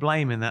I'm still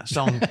blaming that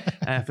song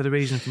for the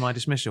reason for my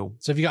dismissal.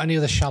 So have you got any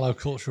other shallow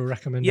cultural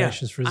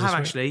recommendations for us this week? I have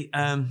actually.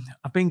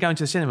 I've been going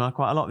to the cinema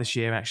quite a lot this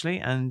year, actually,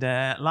 and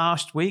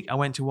last week I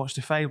went to watch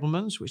The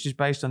Fabelmans, which is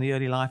based on the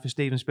early life of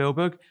Steven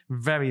Spielberg.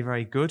 Very,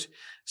 very good.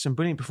 Some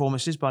brilliant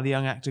performances by the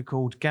young actor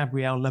called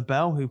Gabriel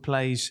Labelle, who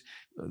plays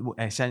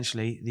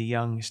essentially the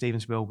young Steven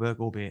Spielberg,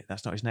 albeit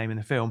that's not his name in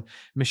the film.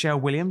 Michelle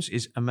Williams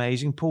is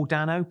amazing. Paul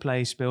Dano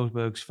plays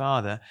Spielberg's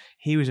father.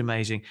 He was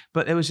amazing.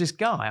 But there was this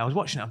guy, I was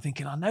watching it, I'm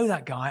thinking, I know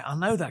that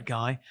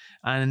guy.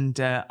 And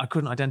I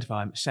couldn't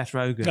identify him. Seth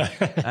Rogen.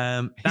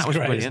 That was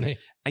great, brilliant. Isn't he?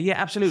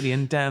 Yeah, absolutely.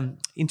 And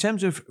in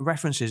terms of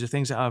references of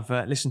things that I've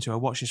listened to or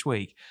watched this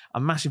week,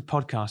 I'm a massive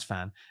podcast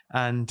fan,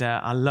 and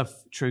I love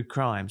true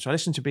crime. So I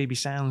listened to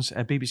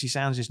BBC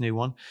Sounds' new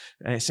one.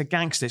 It's a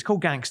gangster. It's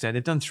called Gangster.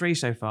 They've done 3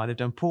 so far. They've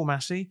done Paul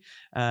Massey,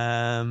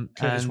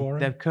 Curtis Warren.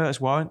 They've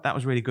Curtis Warren. That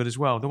was really good as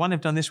well. The one they've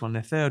done this one,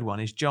 their third one,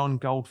 is John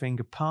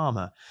Goldfinger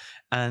Palmer.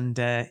 And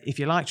if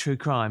you like true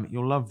crime,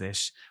 you'll love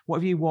this. What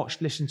have you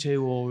watched, listened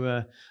to,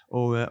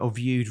 or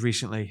viewed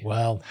recently?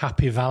 Well,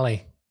 Happy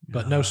Valley.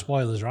 But no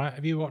spoilers, right?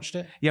 Have you watched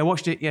it? Yeah, I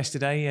watched it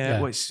yesterday.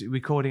 Well, it's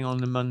recording on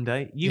the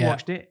Monday. You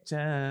watched it?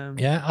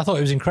 Yeah, I thought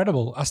it was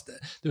incredible.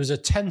 There was a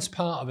tense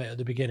part of it at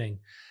the beginning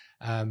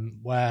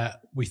where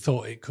we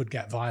thought it could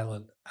get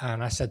violent.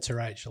 And I said to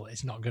Rachel,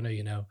 it's not going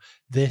to,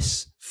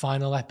 this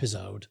final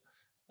episode,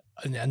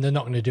 and they're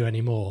not going to do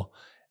any more,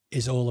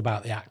 is all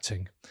about the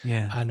acting.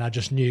 Yeah. And I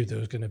just knew there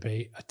was going to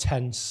be a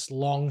tense,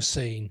 long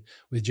scene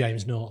with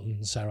James Norton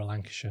and Sarah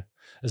Lancashire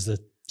as the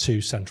 2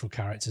 central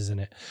characters in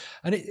it.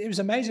 And it was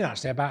amazing,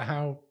 actually, about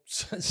how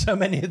so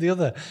many of the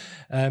other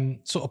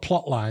sort of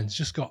plot lines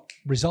just got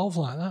resolved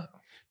like that.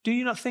 Do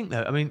you not think,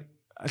 though? I mean,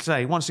 I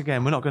say, once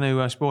again, we're not going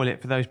to spoil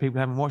it for those people who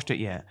haven't watched it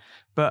yet,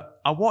 but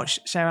I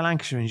watched Sarah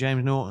Lancashire and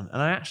James Norton,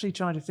 and I actually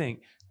tried to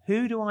think,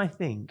 who do I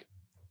think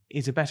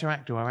is a better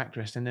actor or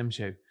actress than them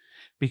two?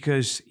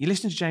 Because you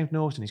listen to James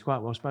Norton, he's quite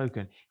well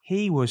spoken.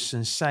 He was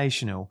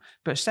sensational.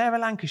 But Sarah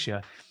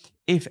Lancashire,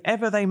 if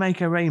ever they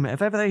make a remake,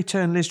 if ever they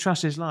turn Liz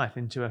Truss's life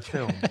into a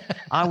film,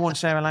 I want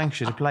Sarah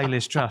Lancashire to play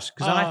Liz Truss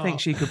because I think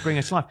she could bring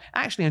us to life.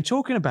 Actually, and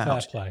talking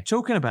about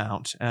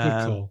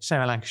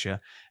Sarah Lancashire,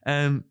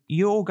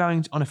 you're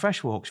going on a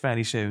Fresh Walks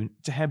fairly soon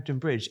to Hebden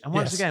Bridge. And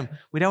once again,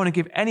 we don't want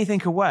to give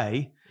anything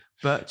away,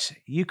 but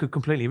you could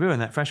completely ruin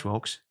that Fresh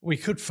Walks. We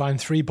could find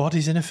 3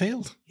 bodies in a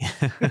field.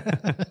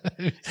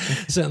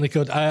 Certainly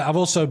could. I've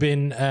also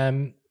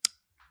been...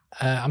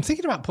 I'm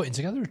thinking about putting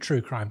together a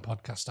true crime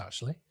podcast,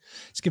 actually.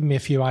 It's given me a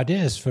few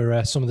ideas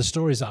for some of the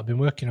stories that I've been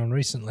working on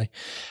recently.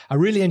 I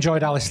really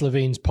enjoyed Alice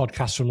Levine's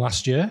podcast from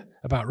last year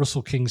about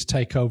Russell King's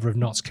takeover of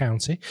Notts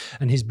County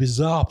and his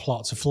bizarre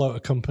plot to float a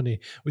company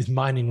with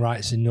mining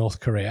rights in North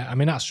Korea. I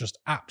mean, that's just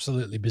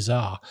absolutely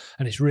bizarre,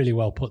 and it's really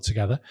well put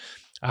together.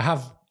 I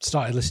have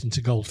started listening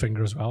to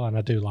Goldfinger as well, and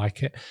I do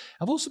like it.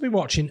 I've also been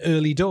watching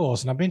Early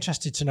Doors, and I'm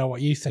interested to know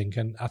what you think,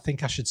 and I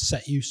think I should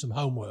set you some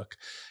homework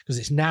because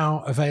it's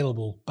now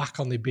available back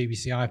on the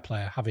BBC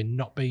iPlayer, having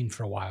not been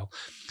for a while.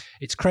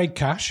 It's Craig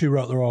Cash, who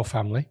wrote The Royal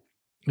Family,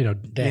 you know,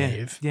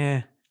 Dave.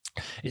 Yeah.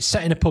 It's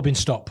set in a pub in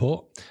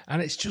Stockport,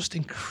 and it's just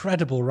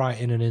incredible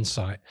writing and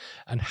insight,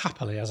 and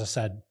happily, as I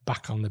said,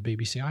 back on the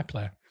BBC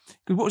iPlayer.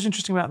 Because what was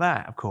interesting about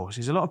that, of course,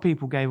 is a lot of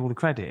people gave all the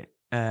credit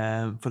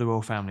for the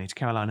Royal Family to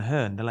Caroline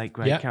Aherne, the late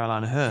great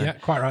Caroline Aherne. Yeah,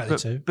 quite rightly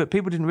too. But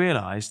people didn't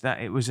realise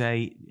that it was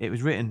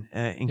written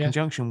in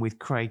conjunction with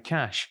Craig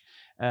Cash.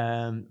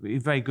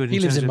 Very good. He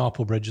lives in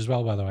Marplebridge as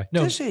well, by the way.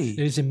 No, does he?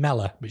 He lives in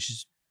Mellor, which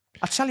is.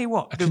 I tell you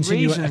what,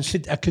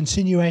 a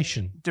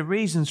continuation. The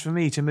reasons for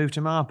me to move to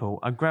Marple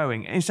are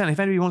growing. Incidentally, if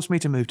anybody wants me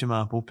to move to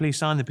Marple, please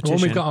sign the petition.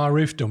 When we've got our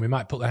roof done, we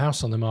might put the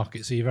house on the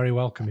market, so you're very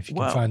welcome if you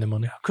can find the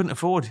money. Couldn't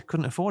afford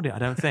it, I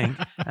don't think.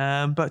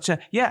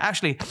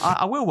 Actually,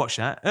 I will watch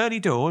that. Early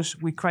Doors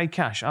with Craig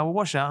Cash. I will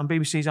watch that on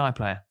BBC's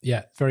iPlayer.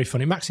 Yeah, very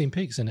funny. Maxine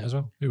Peake's in it as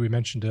well, who we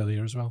mentioned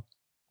earlier as well.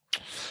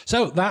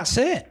 So that's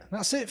it.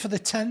 That's it for the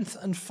 10th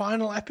and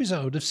final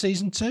episode of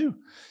season 2.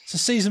 It's a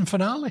season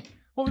finale.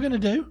 What are we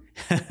going to do?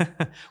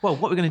 Well,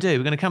 what we're going to do,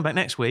 we're going to come back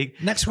next week.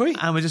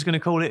 And we're just going to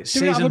call it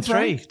season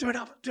 3. Do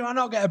I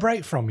not get a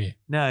break from you?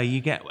 No,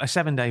 you get a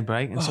 7-day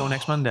break until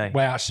next Monday.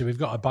 Well, actually, we've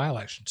got a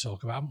by-election to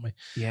talk about, haven't we?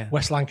 Yeah.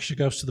 West Lancashire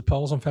goes to the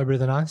polls on February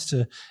the 9th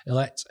to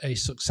elect a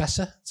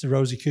successor to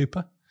Rosie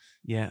Cooper.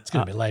 Yeah. It's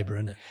going to be Labour,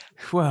 isn't it?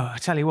 Well, I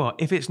tell you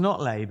what, if it's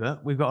not Labour,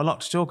 we've got a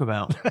lot to talk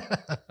about.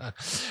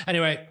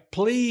 Anyway,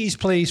 please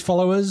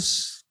follow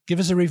us.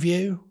 Give us a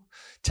review.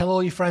 Tell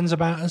all your friends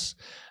about us.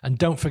 And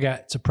don't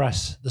forget to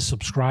press the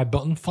subscribe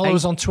button. Follow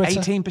us on Twitter.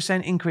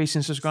 18% increase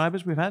in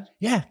subscribers we've had.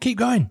 Yeah, keep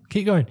going.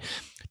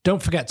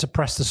 Don't forget to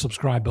press the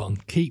subscribe button.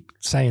 Keep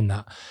saying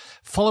that.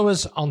 Follow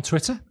us on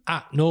Twitter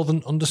at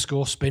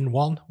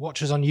Northern_spin1.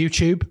 Watch us on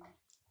YouTube.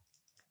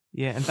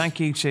 Yeah, and thank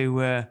you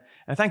to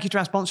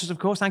our sponsors, of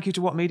course. Thank you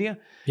to What Media.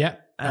 Yeah,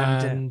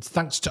 and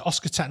thanks to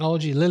Oscar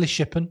Technology, Lily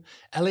Shippen,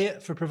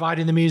 Elliot for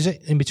providing the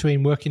music in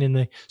between working in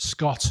the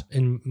Scott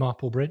in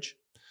Marplebridge.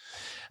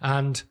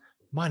 And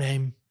my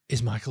name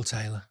is Michael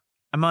Taylor.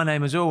 And my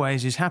name, as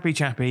always, is Happy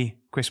Chappy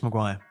Chris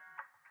Maguire.